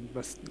Root, he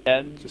must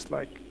And just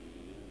like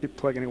keep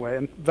plugging away.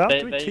 And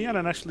Valtteri they-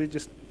 Tianen actually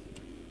just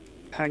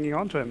hanging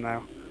on to him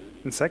now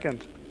in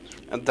second.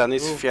 And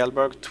Dennis Ooh.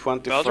 Fjellberg,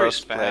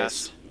 Valtteri's 21st place.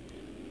 fast.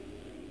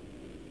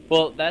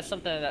 Well, that's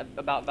something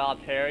about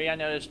Valtteri I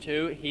noticed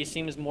too. He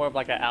seems more of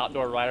like an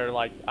outdoor rider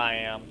like I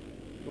am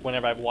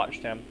whenever I've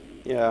watched him.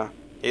 Yeah,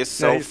 he's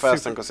so he's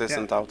fast super- and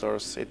consistent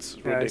outdoors. It's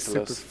Yeah, he's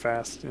super ridiculous.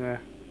 fast. Yeah.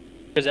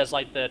 Because that's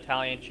like the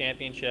Italian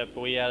championship.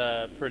 We had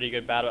a pretty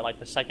good battle at like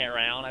the second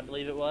round, I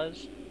believe it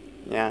was.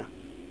 Yeah.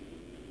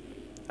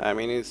 I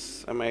mean,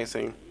 it's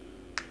amazing.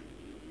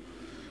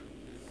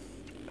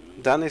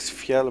 Dennis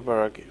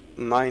Fjellberg,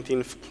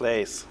 19th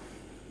place.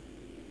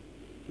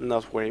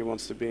 Not where he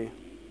wants to be.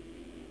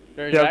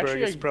 There's Fjellberg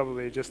actually is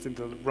probably just in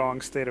the wrong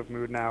state of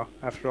mood now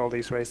after all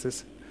these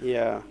races.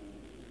 Yeah.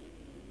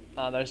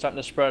 they're starting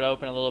to spread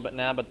open a little bit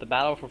now, but the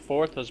battle for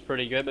fourth was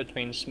pretty good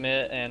between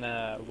Smith and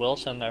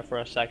Wilson there for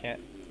a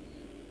second.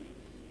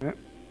 Yeah,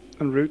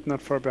 and Root not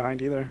far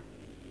behind either.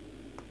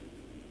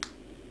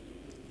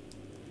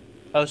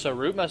 Oh, so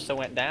Root must have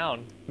went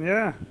down.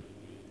 Yeah.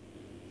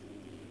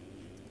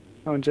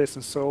 Oh, and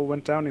Jason Soul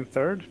went down in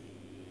third.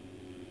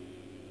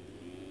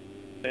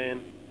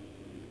 And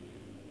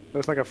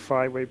There's like a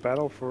 5-way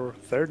battle for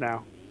third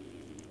now.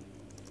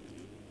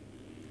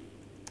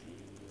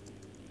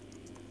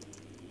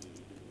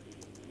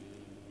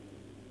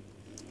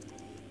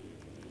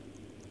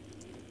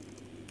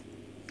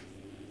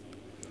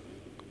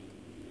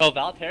 Oh,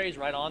 Valtteri's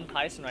right on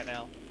Tyson right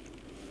now.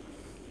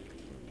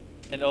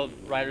 And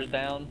Ryder's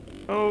down.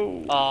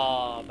 Oh.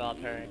 Ah,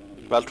 Valtteri.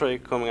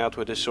 Valtteri coming out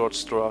with a short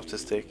straw off the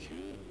stick.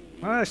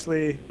 Well,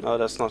 actually, No,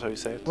 that's not how you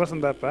say it.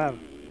 wasn't that bad.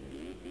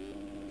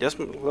 Just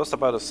lost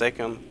about a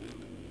second.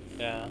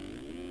 Yeah.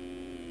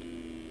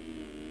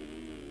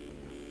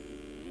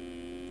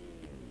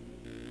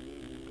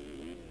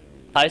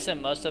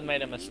 Tyson must have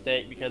made a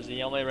mistake because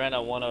he only ran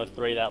a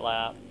 103 that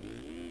lap.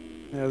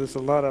 Yeah, there's a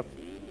lot of...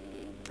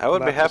 I would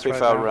be Lap is happy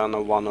if right I now. ran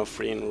a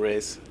 103 in a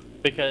race.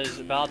 Because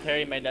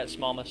Valtteri made that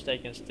small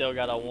mistake and still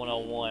got a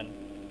 101.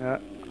 Yeah.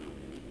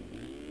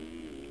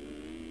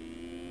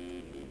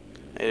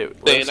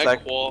 It they looks and like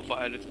I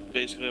qualified. It's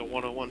basically a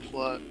 101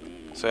 flat.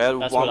 so. I had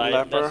That's one what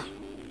I. lapper.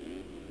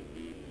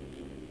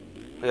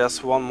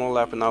 Just one more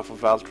lap now for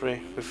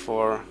Valtteri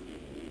before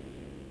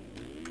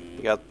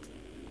we got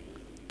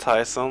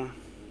Tyson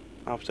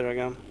up there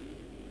again.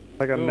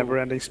 Like a Ooh.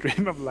 never-ending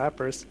stream of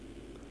lappers.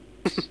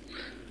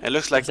 It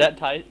looks like Is that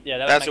tight? Yeah,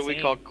 that That's was what we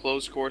Maxime. call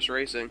closed course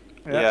racing.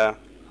 yeah.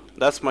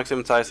 That's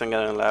Maxim Tyson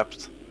getting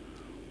lapped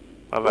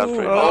by Ooh,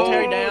 Valtteri.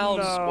 Valtteri down.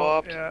 No.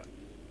 Swapped. Yeah.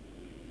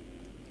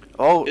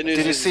 Oh, Good news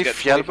did you is see he's got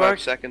 25 Fjellberg?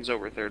 seconds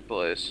over third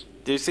place.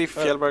 Did you see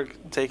Fjellberg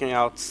taking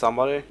out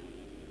somebody?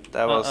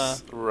 That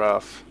was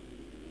rough.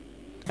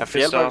 And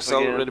Pissed Fjellberg's off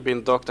again. already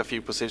been docked a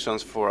few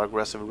positions for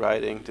aggressive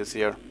riding this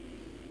year.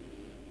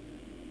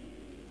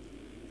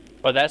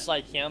 But that's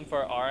like him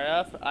for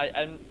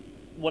RF.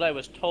 What I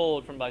was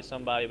told from by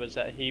somebody was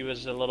that he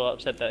was a little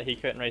upset that he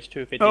couldn't race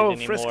 250s Oh,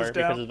 Frisk is anymore down.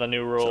 because of the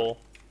new rule.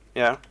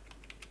 Yeah.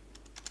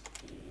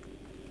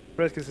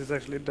 Redkins is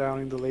actually down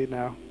in the lead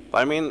now.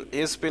 I mean,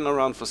 he's been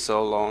around for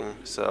so long,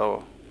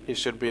 so he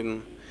should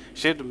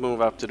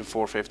move up to the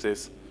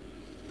 450s.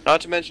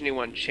 Not to mention he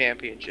won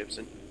championships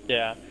and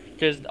Yeah,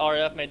 because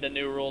RF made the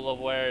new rule of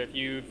where if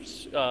you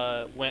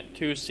went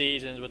 2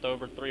 seasons with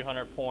over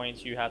 300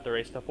 points, you have to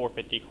race the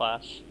 450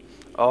 class.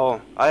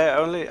 Oh,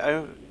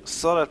 I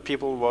saw that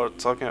people was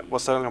talking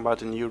about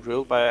the new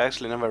rule, but I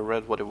actually never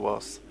read what it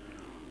was.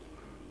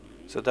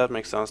 So that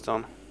makes sense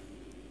then.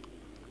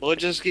 well, it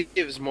just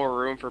gives more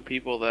room for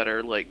people that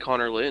are like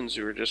Connor Lins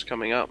who are just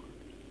coming up.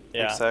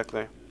 Yeah.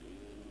 Exactly.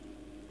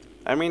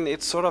 I mean,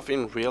 it's sort of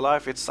in real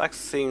life, it's like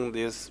seeing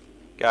these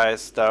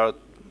guys that are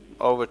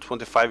over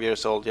 25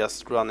 years old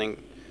just running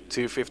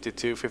 250,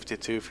 250,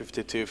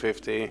 250,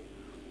 250.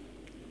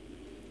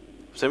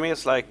 To me,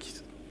 it's like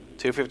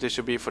 250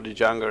 should be for the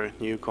younger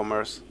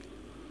newcomers.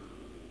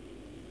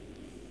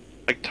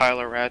 Like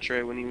Tyler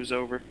Rattray when he was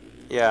over.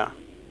 Yeah.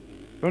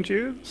 Don't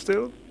you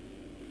still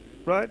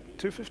ride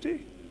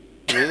 250?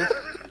 Me?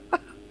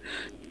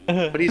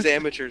 But he's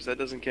amateurs, that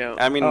doesn't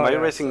count. I mean, Oh, my yeah,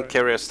 racing sorry.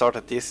 career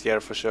started this year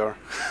for sure.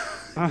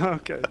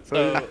 Okay.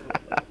 So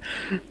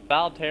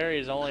Valtteri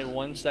is only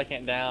 1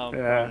 second down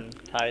Yeah. from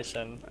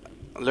Tyson.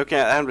 Looking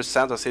at Andrew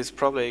Santos, he's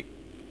probably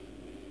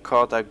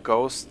caught a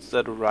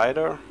ghosted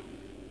rider,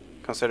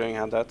 considering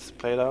how that's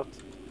played out.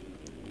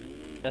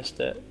 Missed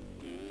it.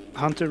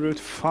 Hunter Root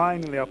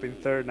finally up in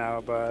third now,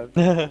 but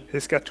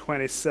he's got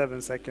 27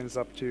 seconds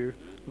up to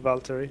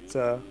Valtteri.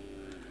 So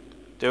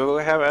Do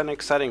we have any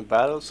exciting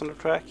battles on the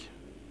track?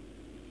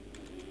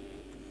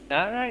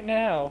 Not right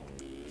now.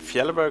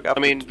 Fjellberg up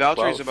I mean, to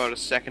Valtteri's 12th. about a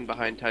second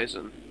behind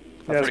Tyson.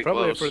 yeah, it's pretty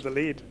probably close. for the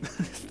lead.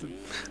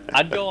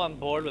 I'd go on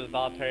board with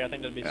Valtteri. I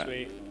think that'd be Yeah.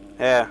 sweet.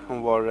 Yeah,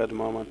 on board at the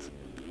moment.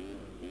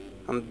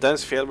 And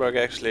Dennis Fjellberg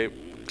actually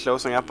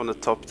closing up on the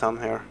top 10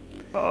 here.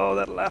 Oh,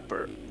 that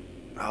lapper.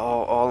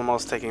 Oh,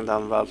 almost taking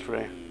down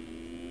Valtteri.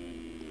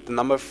 The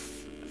number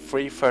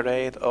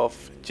 338 of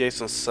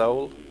Jason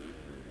Soul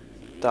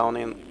down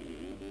in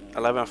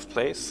 11th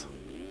place.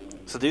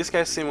 So these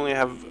guys seemingly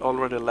have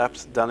already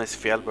lapped Dennis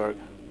Fjellberg.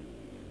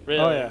 Really?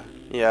 Oh yeah.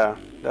 Yeah,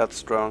 that's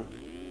strong.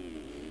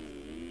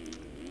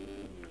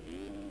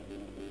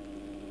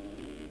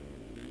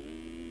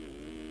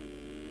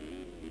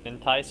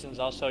 Tyson's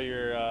also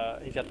your.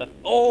 He's got the.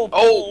 Oh!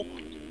 Oh!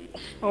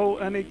 Oh,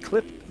 and he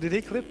clipped. Did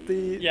he clip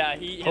the? Yeah,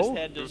 his pole?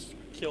 head just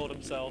killed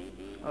himself.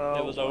 Oh,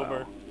 It was wow.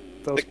 over.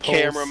 Those The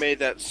camera poles. made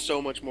that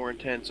so much more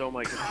intense. Oh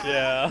my god.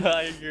 Yeah,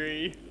 I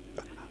agree.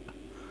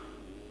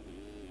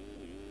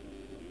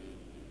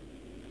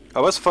 I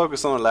was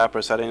focused on the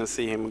lapper, so I didn't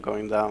see him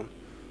going down.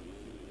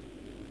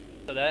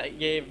 So that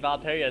gave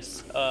Valtteri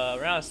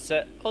around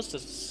close to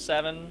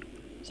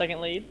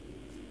 7-second lead.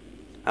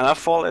 And a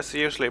fall is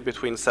usually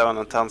between 7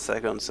 and 10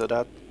 seconds, so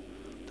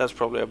that's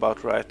probably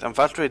about right. And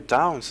Valtteri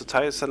down, so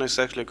Tyson is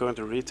actually going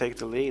to retake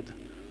the lead.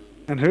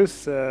 And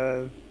who's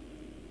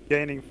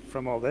gaining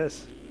from all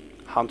this?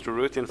 Hunter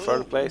Root in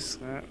third place.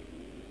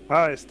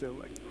 Oh, he's still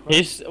like.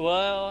 He's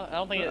well. I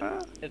don't think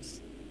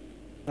it's.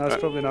 No, it's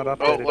probably not Oh,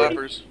 updated. yet.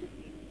 lappers.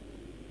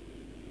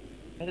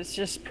 But it's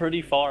just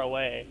pretty far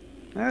away.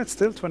 Yeah, it's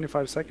still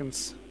 25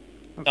 seconds.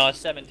 No, it's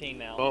 17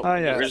 now. Oh, Oh,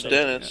 yeah. there's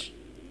Dennis.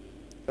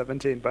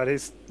 17, but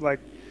he's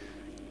like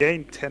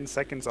gained 10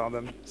 seconds on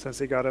them since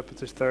he got up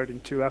to third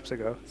in 2 laps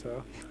ago.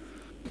 So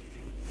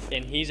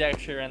And he's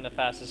actually ran the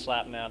fastest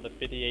lap now, the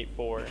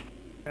 58.4.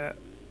 yeah,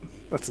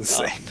 that's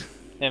insane.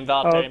 And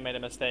Valtteri made a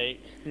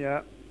mistake.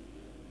 Yeah.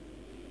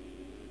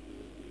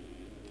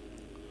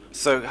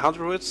 So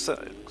Hunter Root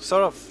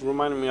sort of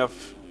reminded me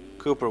of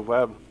Cooper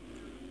Webb.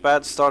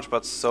 Bad start,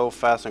 but so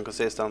fast and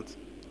consistent.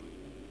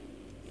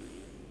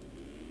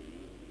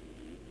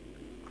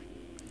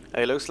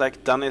 It looks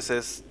like Dennis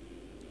is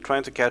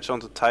trying to catch on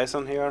to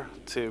Tyson here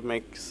to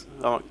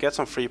get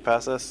some free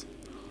passes.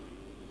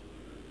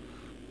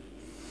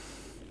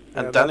 And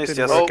Yeah, that Dennis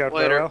didn't just work out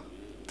very later. well.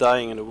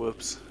 dying in the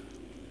whoops.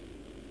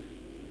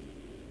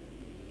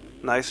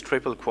 Nice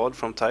triple quad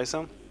from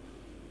Tyson.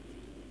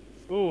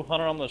 Ooh,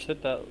 Hunter almost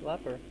hit that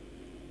lapper.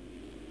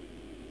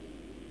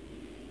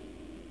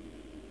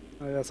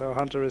 Oh, yeah, so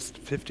Hunter is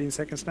 15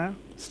 seconds now.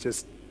 It's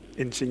just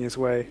inching his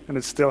way, and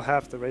it's still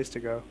half the race to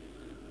go.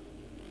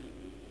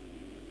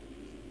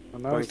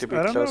 And now Going to be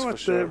I don't close know for what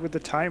sure. with the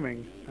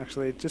timing.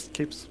 Actually, it just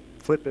keeps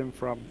flipping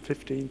from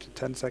 15 to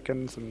 10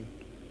 seconds, and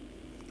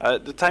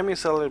The timing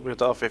is a little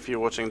bit off if you're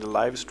watching the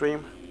live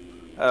stream,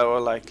 or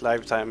like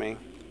live timing.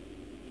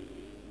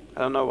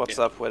 I don't know what's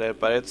up with it,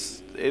 but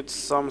it's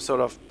some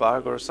sort of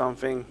bug or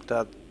something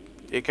that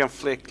it can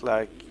flick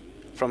like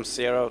from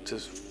 0 to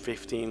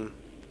 15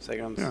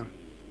 seconds. yeah.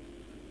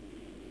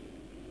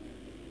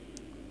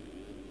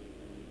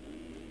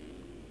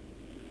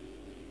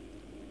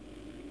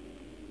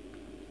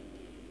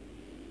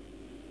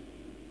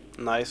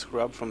 Nice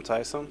grab from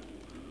Tyson.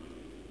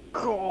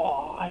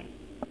 God.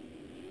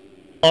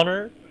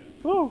 Hunter.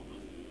 Woo.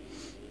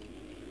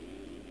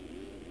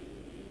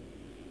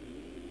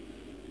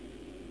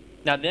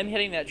 Now, them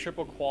hitting that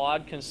triple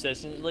quad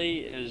consistently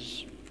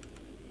is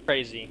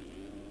crazy.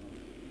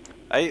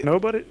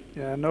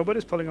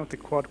 Nobody's pulling out the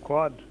quad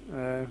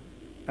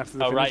after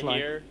the Oh, finish right line.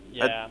 here?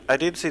 Yeah. I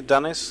did see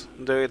Dennis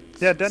do it.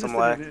 Yeah, Dennis some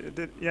lag.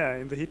 did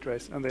in the heat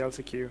race and the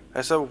LCQ.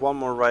 I saw one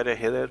more rider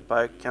hit it, but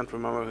I can't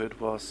remember who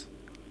it was.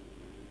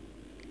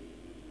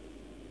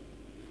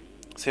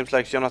 Seems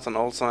like Jonathan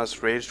Olson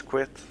has rage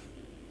quit.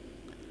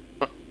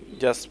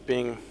 Just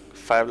being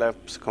 5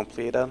 laps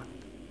completed.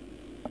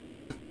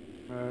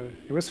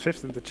 He was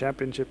 5th in the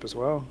championship as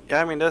well.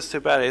 Yeah, I mean that's too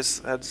bad. He's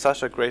had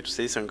such a great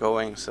season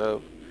going,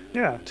 so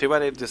Yeah, too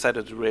bad he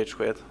decided to rage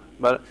quit.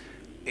 But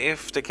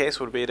if the case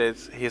would be that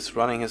he's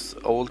running his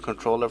old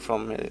controller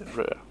from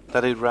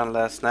that he ran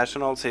last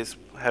nationals, he's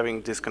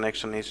having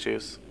disconnection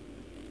issues.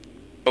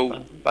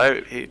 Oh,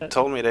 But he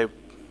told me they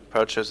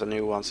purchased a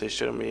new one, so he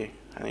shouldn't be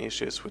any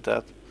issues with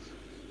that.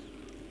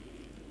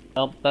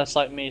 Well, that's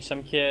like me.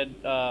 Some kid,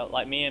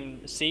 like me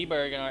and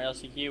Seaberg in our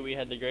LCQ, we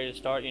had the greatest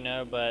start, you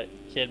know, but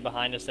kid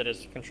behind us said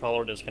his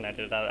controller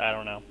disconnected. I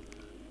don't know.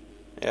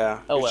 Yeah.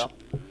 Oh which- well.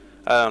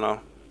 I don't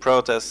know.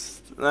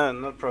 Protest. No,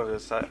 not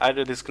protest.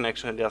 Either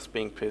disconnection or just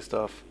being pissed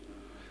off.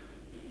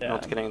 Yeah.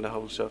 Not getting the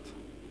whole shot.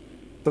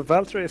 so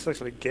Valtteri is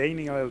actually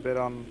gaining a little bit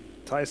on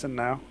Tyson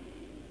now.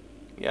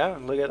 Yeah,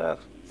 look at that.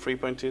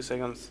 3.2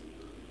 seconds.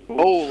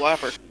 oh,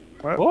 lapper.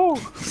 Well, Whoa!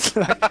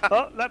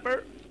 oh,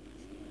 Lapper!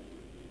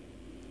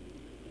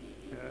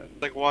 Yeah,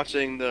 Like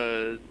watching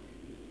the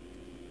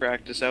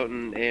practice out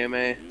in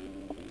AMA.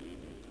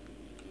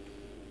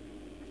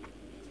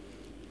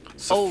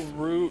 So Oh,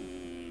 root.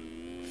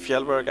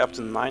 Fjellberg up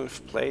to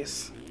 9th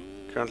place.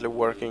 Currently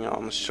working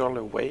on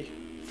Charlie Way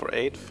for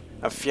 8th.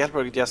 And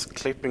Fjellberg just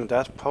clipping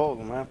that pole,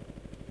 man.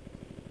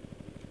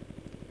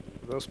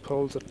 those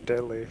poles are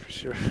deadly for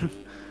sure.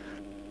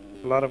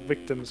 A lot of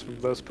victims from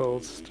those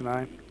poles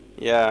tonight.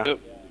 Yeah. Yep.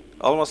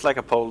 Almost like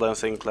a pole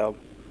dancing club.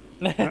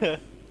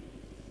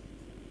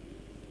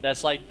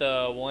 That's like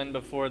the one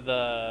before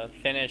the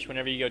finish.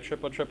 Whenever you go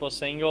triple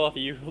single, if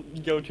you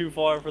go too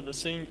far for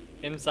the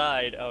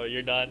inside, oh,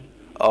 you're done.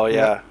 Oh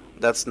yeah,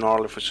 that's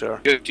gnarly for sure.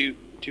 Go too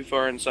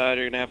far inside,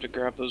 you're gonna have to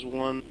grab those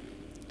one.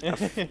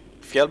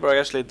 Fjellberg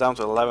actually down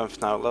to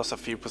 11th now. Lost a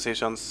few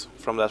positions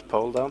from that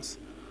pole dance.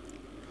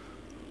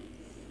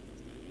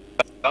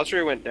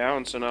 Valtteri went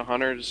down, so now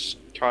Hunter's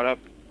caught up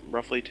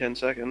roughly 10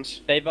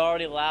 seconds. They've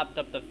already lapped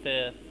up the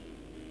 5th.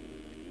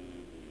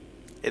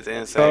 It's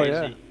insane. Oh,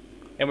 yeah.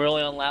 And we're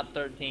only on lap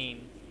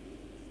 13.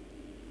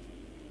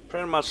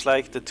 Pretty much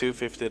like the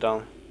 250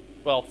 down.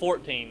 Well,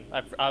 14.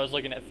 I was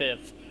looking at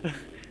 5th.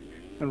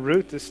 And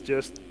Root is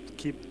just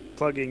keep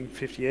plugging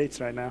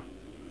 58s right now.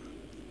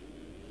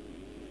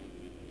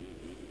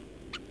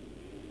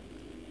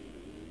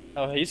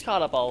 Oh, he's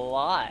caught up a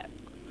lot.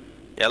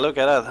 Yeah, look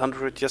at that.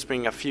 100 just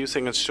being a few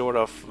seconds short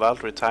of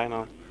Valtteri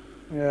Tainen.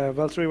 Yeah,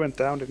 Valtteri went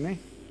down, didn't he?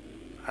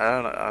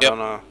 I don't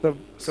know.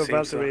 So Seems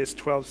Valtteri so. is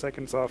 12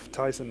 seconds off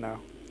Tyson now.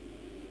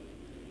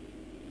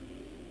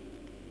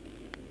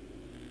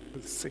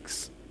 With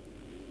 6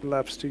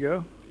 laps to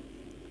go.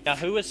 Now,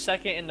 who was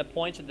second in the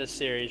points of this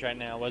series right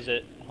now? Was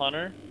it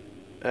Hunter?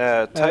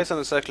 Tyson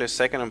is actually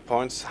second in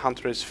points.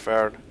 Hunter is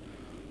third.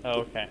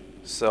 Oh, okay.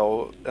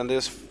 So, and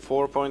there's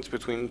 4 points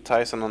between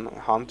Tyson and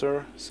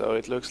Hunter. So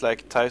it looks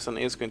like Tyson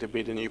is going to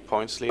be the new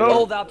points leader.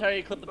 Oh,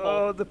 Valtteri clipped the pole.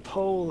 Oh, the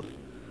pole.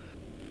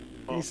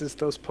 Oh. Jesus,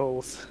 those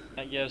poles.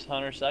 That gives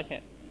Hunter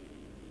second.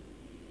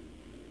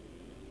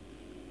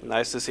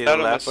 Nice to see Out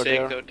the of lapper mistake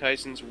there. though,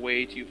 Tyson's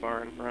way too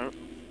far in front.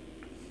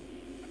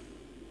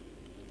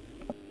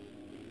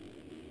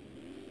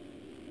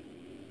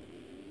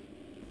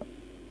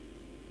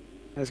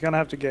 He's gonna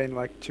have to gain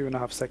like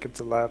 2.5 seconds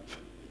a lap.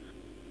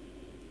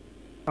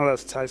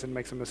 Unless Tyson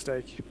makes a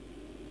mistake.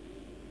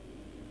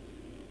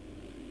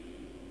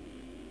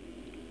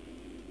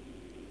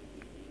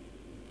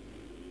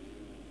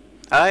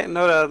 I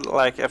know that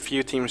like a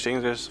few team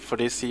changes for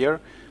this year.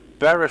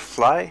 Barrett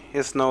Fly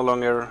is no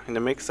longer in the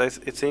mix,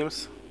 it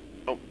seems.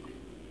 Oh.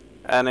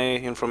 Any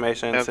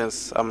information Yep.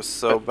 since I'm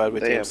so bad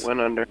with They teams? went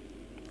under.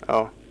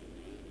 Oh,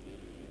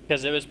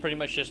 Because it was pretty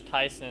much just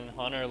Tyson and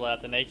Hunter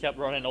left, and they kept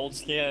running old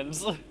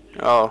skins.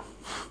 oh.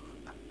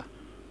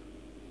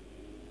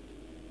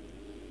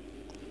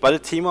 But the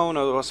team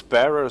owner was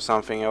Barrett or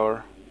something,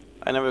 or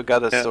I never got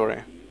that Yeah.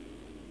 story.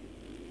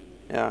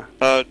 Yeah.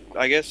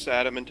 I guess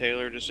Adam and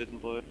Taylor just didn't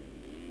blow it.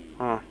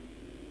 Huh.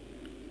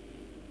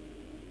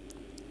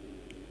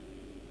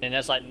 And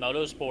that's like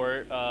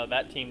Motosport.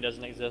 That team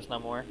doesn't exist no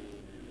more.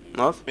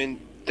 Not? I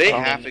mean, they Oh.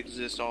 half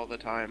exist all the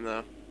time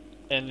though.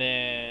 And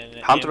then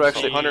Hunter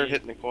actually- So Hunter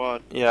hitting the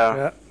quad. Yeah.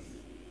 Yeah.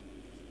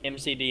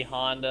 MCD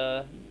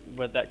Honda,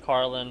 with that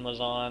Carlin was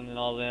on and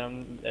all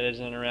them, that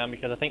isn't around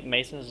because I think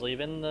Mason's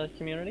leaving the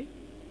community.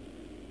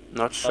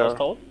 Not I was sure.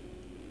 told.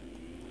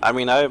 I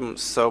mean, I'm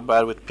so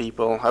bad with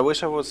people. I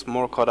wish I was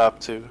more caught up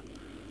to,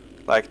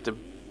 like, the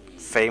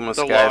famous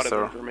It's a guys lot of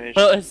or. information.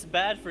 Well, it's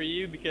bad for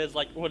you because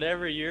like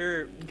whenever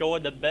you're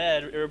going to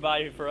bed,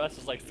 everybody for us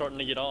is like starting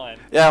to get on.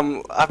 Yeah,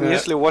 I'm Yeah.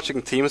 usually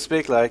watching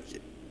TeamSpeak. Like,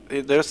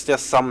 there's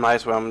just some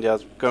nights where I'm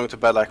just going to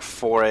bed like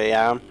 4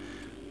 a.m.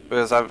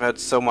 because I've had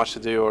so much to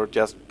do or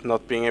just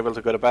not being able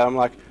to go to bed. I'm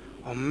like,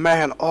 oh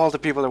man, all the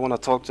people I want to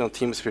talk to on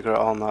TeamSpeak are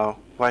on now.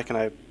 Why can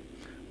I?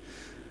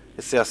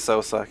 It's just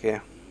so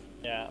sucky.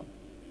 Yeah.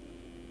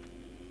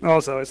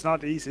 Also, it's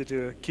not easy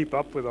to keep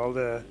up with all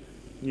the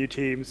new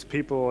teams,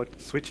 people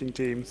switching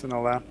teams and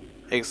all that.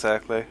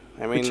 Exactly.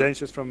 I It mean,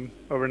 changes from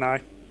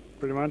overnight,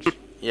 pretty much.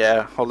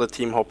 yeah, all the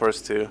team hoppers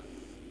too.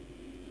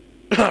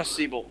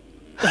 Siebel.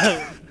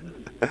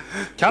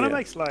 Kind of Yeah.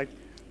 makes like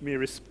me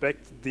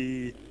respect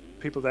the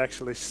people that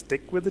actually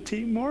stick with the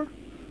team more.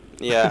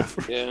 Yeah.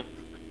 Yeah.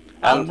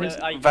 And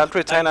I-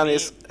 Valtteri Tainen I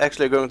is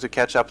actually going to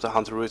catch up to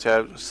Hunter Root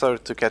here. Sorry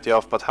to cut you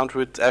off, but Hunter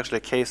Root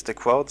actually cased the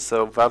quad,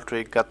 so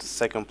Valtteri got the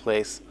second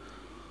place.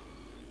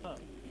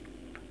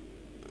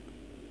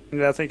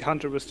 And I think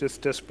Hunter was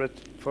just desperate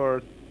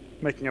for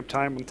making up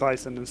time on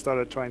Tyson and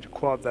started trying to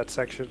quad that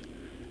section.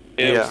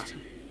 Yeah.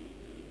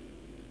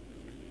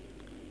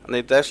 And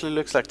it actually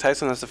looks like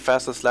Tyson has the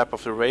fastest lap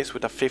of the race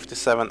with a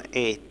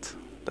 57.8.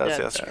 That's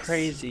That's just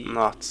crazy.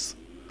 nuts.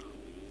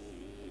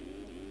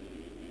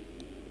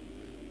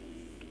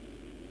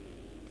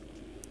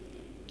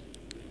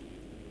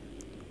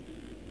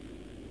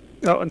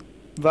 Oh, and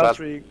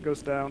Valtteri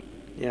goes down.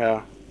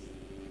 Yeah.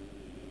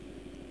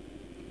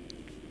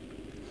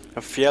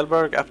 And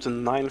Fjellberg up to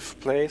 9th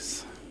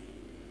place.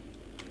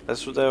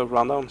 That's the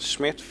rundown.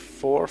 Schmidt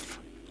 4th.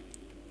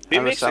 If he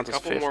And makes a Santos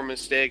couple 5th. more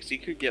mistakes, he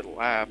could get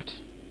lapped.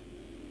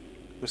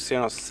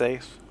 Luciano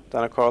 6th.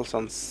 Daniel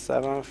Carlson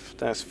 7th.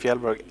 Then it's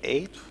Fjellberg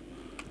 8th.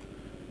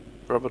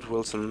 Robert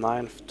Wilson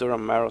 9th.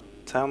 Durham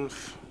Merritt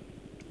 10th.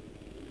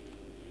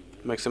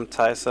 Maxim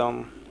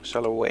Tyson.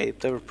 Charlotte Wade.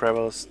 David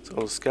Prevost.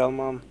 Ol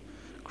Skellman.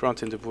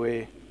 Quentin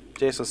Dubuis.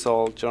 Jason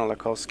Saul. John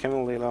Lacoste.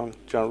 Kevin Leland.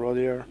 John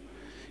Rodier.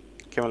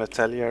 Kevin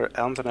Letelier.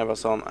 Anton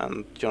Everson.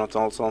 And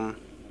Jonathan Olson.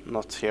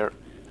 Not here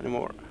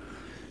anymore.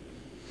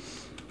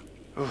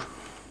 Ooh.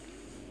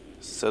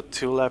 So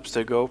 2 laps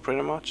to go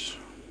pretty much.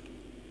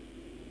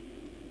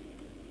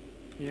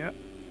 Yeah.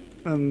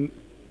 And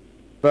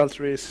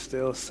Valtteri is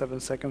still 7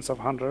 seconds off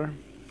Hunter.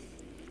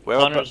 Well,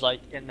 Hunter's like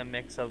in the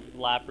mix of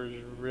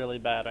lappers really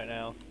bad right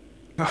now.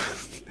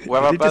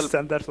 Well, Did he but- just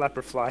send that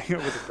flapper flying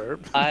over the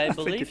curb? I think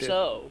he believe did.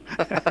 so.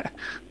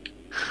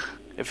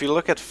 If you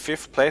look at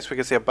 5th place, we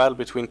can see a battle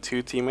between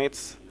 2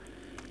 teammates.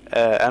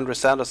 Andrew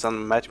Sanders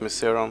and Matt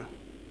Miseron.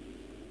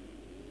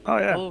 Oh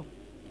yeah. Oh,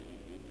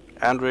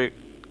 Andrew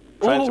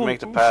trying to make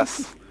the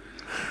pass.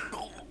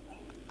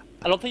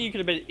 I don't think you could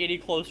have been any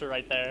closer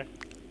right there.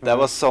 That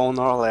was so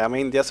gnarly. I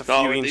mean, just a few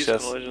Oh, these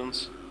inches.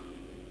 collisions.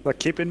 But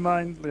keep in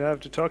mind, you have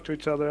to talk to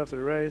each other after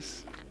the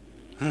race.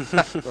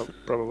 Well,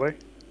 probably.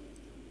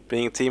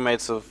 Being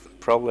teammates of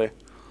probably.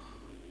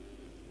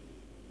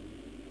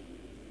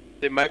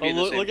 They might be Oh,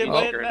 the look same at team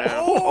Matt. right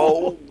now.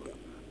 Oh!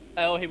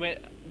 Oh, he went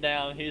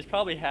down. He was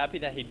probably happy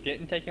that he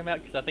didn't take him out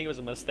because I think it was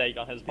a mistake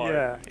on his part.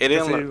 Yeah. It didn't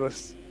 'cause he look-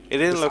 was, It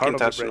didn't Just look hard on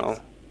the intentional.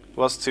 brakes.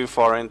 Was too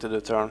far into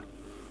the turn.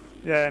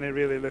 yeah, and it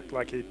really looked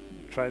like he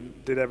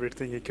did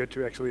everything he could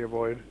to actually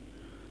avoid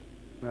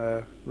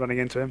running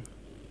into him.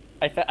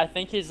 I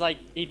think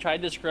he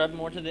tried to scrub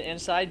more to the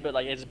inside, but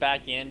like his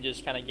back end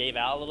just kind of gave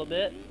out a little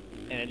bit,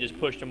 and it just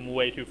pushed him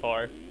way too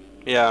far.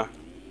 Yeah.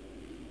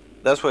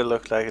 That's what it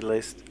looked like at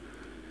least.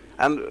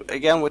 And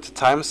again with the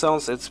time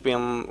zones, it's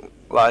been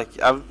like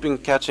I've been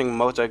catching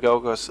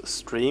Motogogo's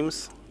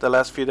streams the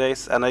last few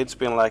days, and it's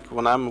been like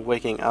when I'm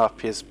waking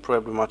up, he's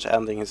pretty much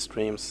ending his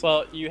streams.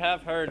 Well, you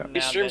have heard Yeah. now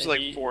He streams that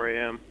like 4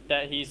 a.m.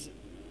 that he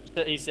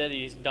said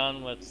he's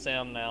done with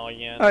Sim now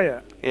again. Oh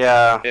yeah.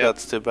 Yeah, Yeah.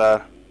 that's too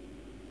bad.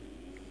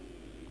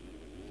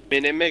 I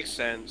mean, it makes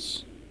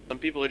sense. Some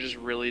people are just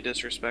really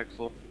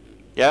disrespectful.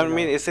 Yeah, I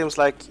mean, it seems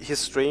like his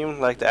stream,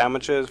 like the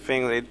amateur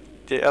thing, they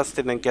just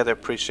didn't get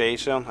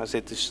appreciation as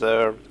it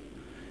deserved.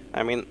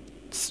 I mean,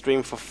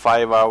 stream for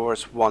 5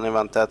 hours, one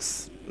event,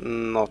 that's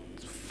not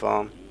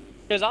fun.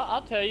 Because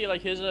I'll tell you,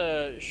 like his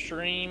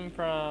stream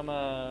from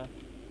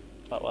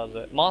what was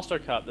it, Monster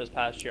Cup this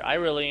past year, I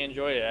really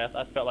enjoyed it.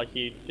 I felt like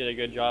he did a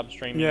good job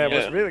streaming. Yeah, it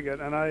was Yeah. really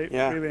good, and I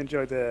Yeah. really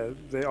enjoyed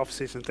the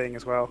off-season thing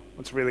as well.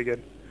 It's really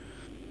good.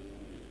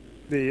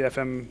 The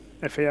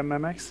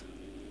FAMMX.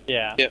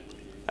 Yeah. Yeah.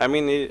 I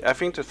mean, I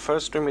think the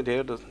first stream he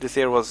did this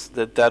year was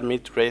the Dead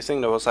Meat Racing.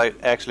 That was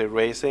actually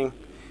racing.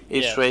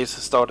 Each Yeah. race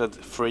started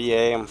 3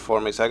 a.m. for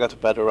me, so I got to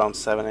bed around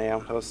 7 a.m.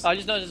 That was I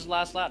just noticed his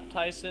last lap,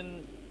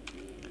 Tyson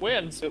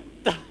wins.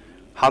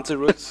 Hunter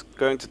Root's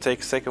going to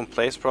take second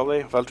place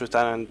probably.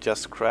 Valtrutanen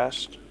just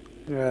crashed.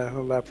 Yeah, a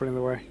lapper in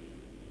the way.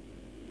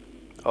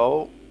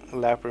 Oh,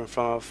 lapper in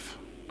front of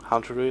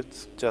Hunter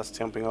Root, just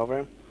jumping over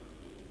him.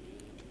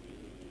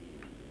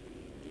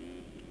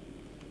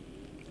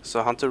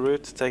 So Hunter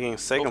Root taking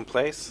second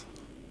place.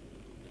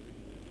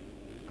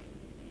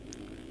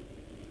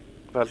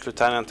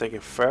 Valtrutanen taking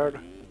third.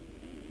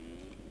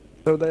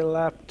 So they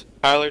lapped.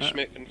 Tyler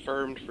Schmidt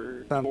confirmed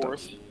for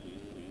Santos. 4th.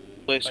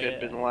 Place Oh, had yeah.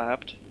 been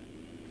lapped.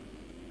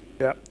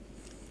 Yeah.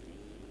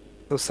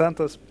 So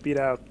Santos beat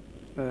out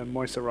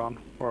Moiseron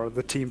for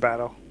the team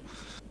battle.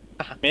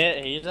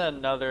 Man, he's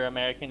another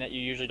American that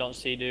you usually don't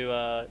see do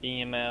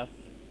EMF.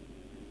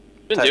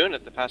 Been Ty- doing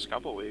it the past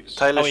couple weeks.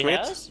 Tyler Oh, he Schmidt?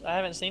 has? I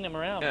haven't seen him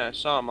around. Yeah, I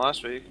saw him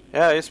last week.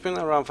 Yeah, he's been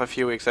around for a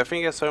few weeks. I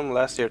think I saw him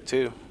last year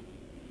too.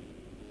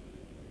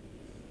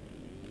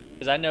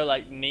 Because I know,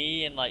 like,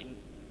 me and, like,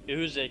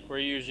 Uzik were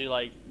usually,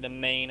 like, the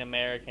main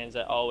Americans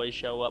that always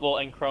show up. Well,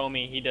 and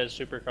Chromie, he does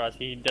Supercross.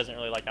 He doesn't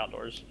really like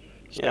outdoors.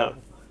 So. Yeah.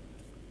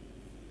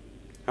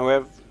 And we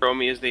have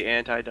Romy is the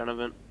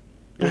anti-Donovan.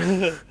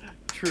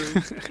 True.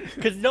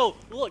 Because, no,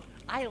 look,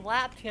 I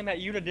lapped him at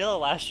Unadilla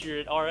last year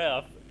at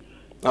RF.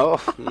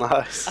 oh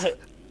nice.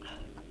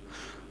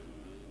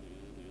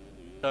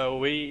 So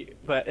me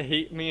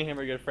and him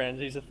are good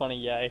friends. He's a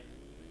funny guy.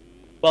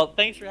 Well,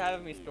 thanks for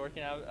having me,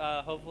 Storkin.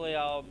 Hopefully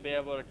I'll be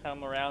able to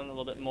come around a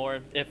little bit more.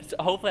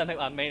 Hopefully I make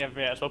my main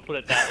event, so I'll put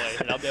it that way,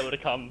 and I'll be able to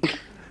come.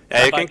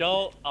 Yeah, you If I can.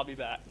 don't, I'll be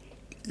back.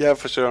 Yeah,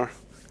 for sure.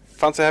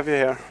 Fun to have you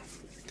here.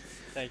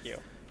 Thank you.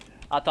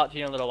 I'll talk to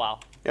you in a little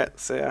while. Yeah,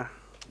 see ya.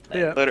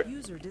 Yeah. Later.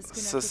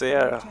 So see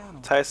ya.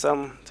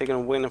 Tyson taking a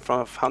win in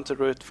front of Hunter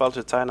Root,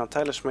 Valtrutanen,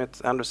 Tyler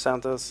Schmidt, Andrew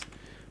Santos,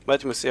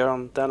 Matthew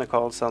Museron, Danny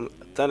Carlson,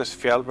 Dennis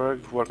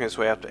Fjellberg working his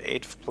way up to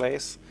 8th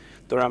place,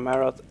 Dorian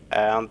Merritt,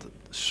 and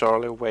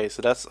Charlie Way.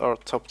 So that's our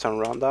top 10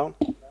 rundown.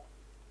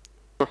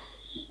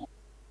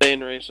 Stay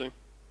in racing.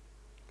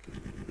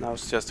 Now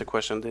it's just a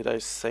question, did I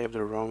save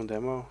the wrong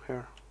demo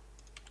here?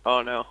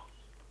 Oh no.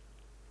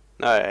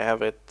 No, I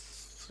have it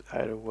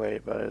either way,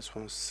 but I just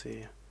want to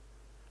see.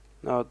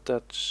 No,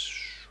 that's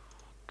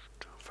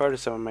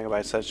 37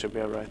 megabytes, that should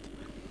be alright.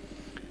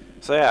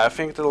 So yeah, I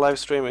think the live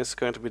stream is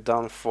going to be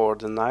done for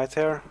the night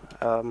here.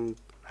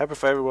 Happy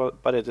for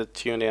everybody to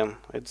tune in.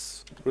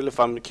 It's really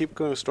fun. We keep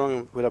going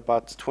strong with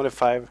about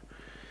 25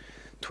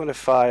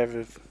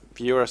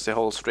 viewers the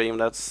whole stream.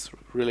 That's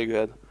really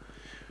good.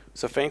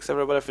 So thanks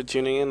everybody for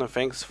tuning in, and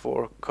thanks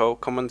for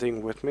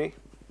commenting with me.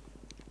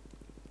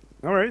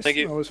 No worries. Thank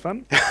you. Always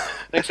fun.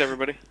 Thanks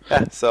everybody.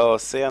 Yeah, so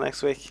see you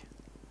next week.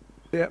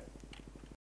 Yeah.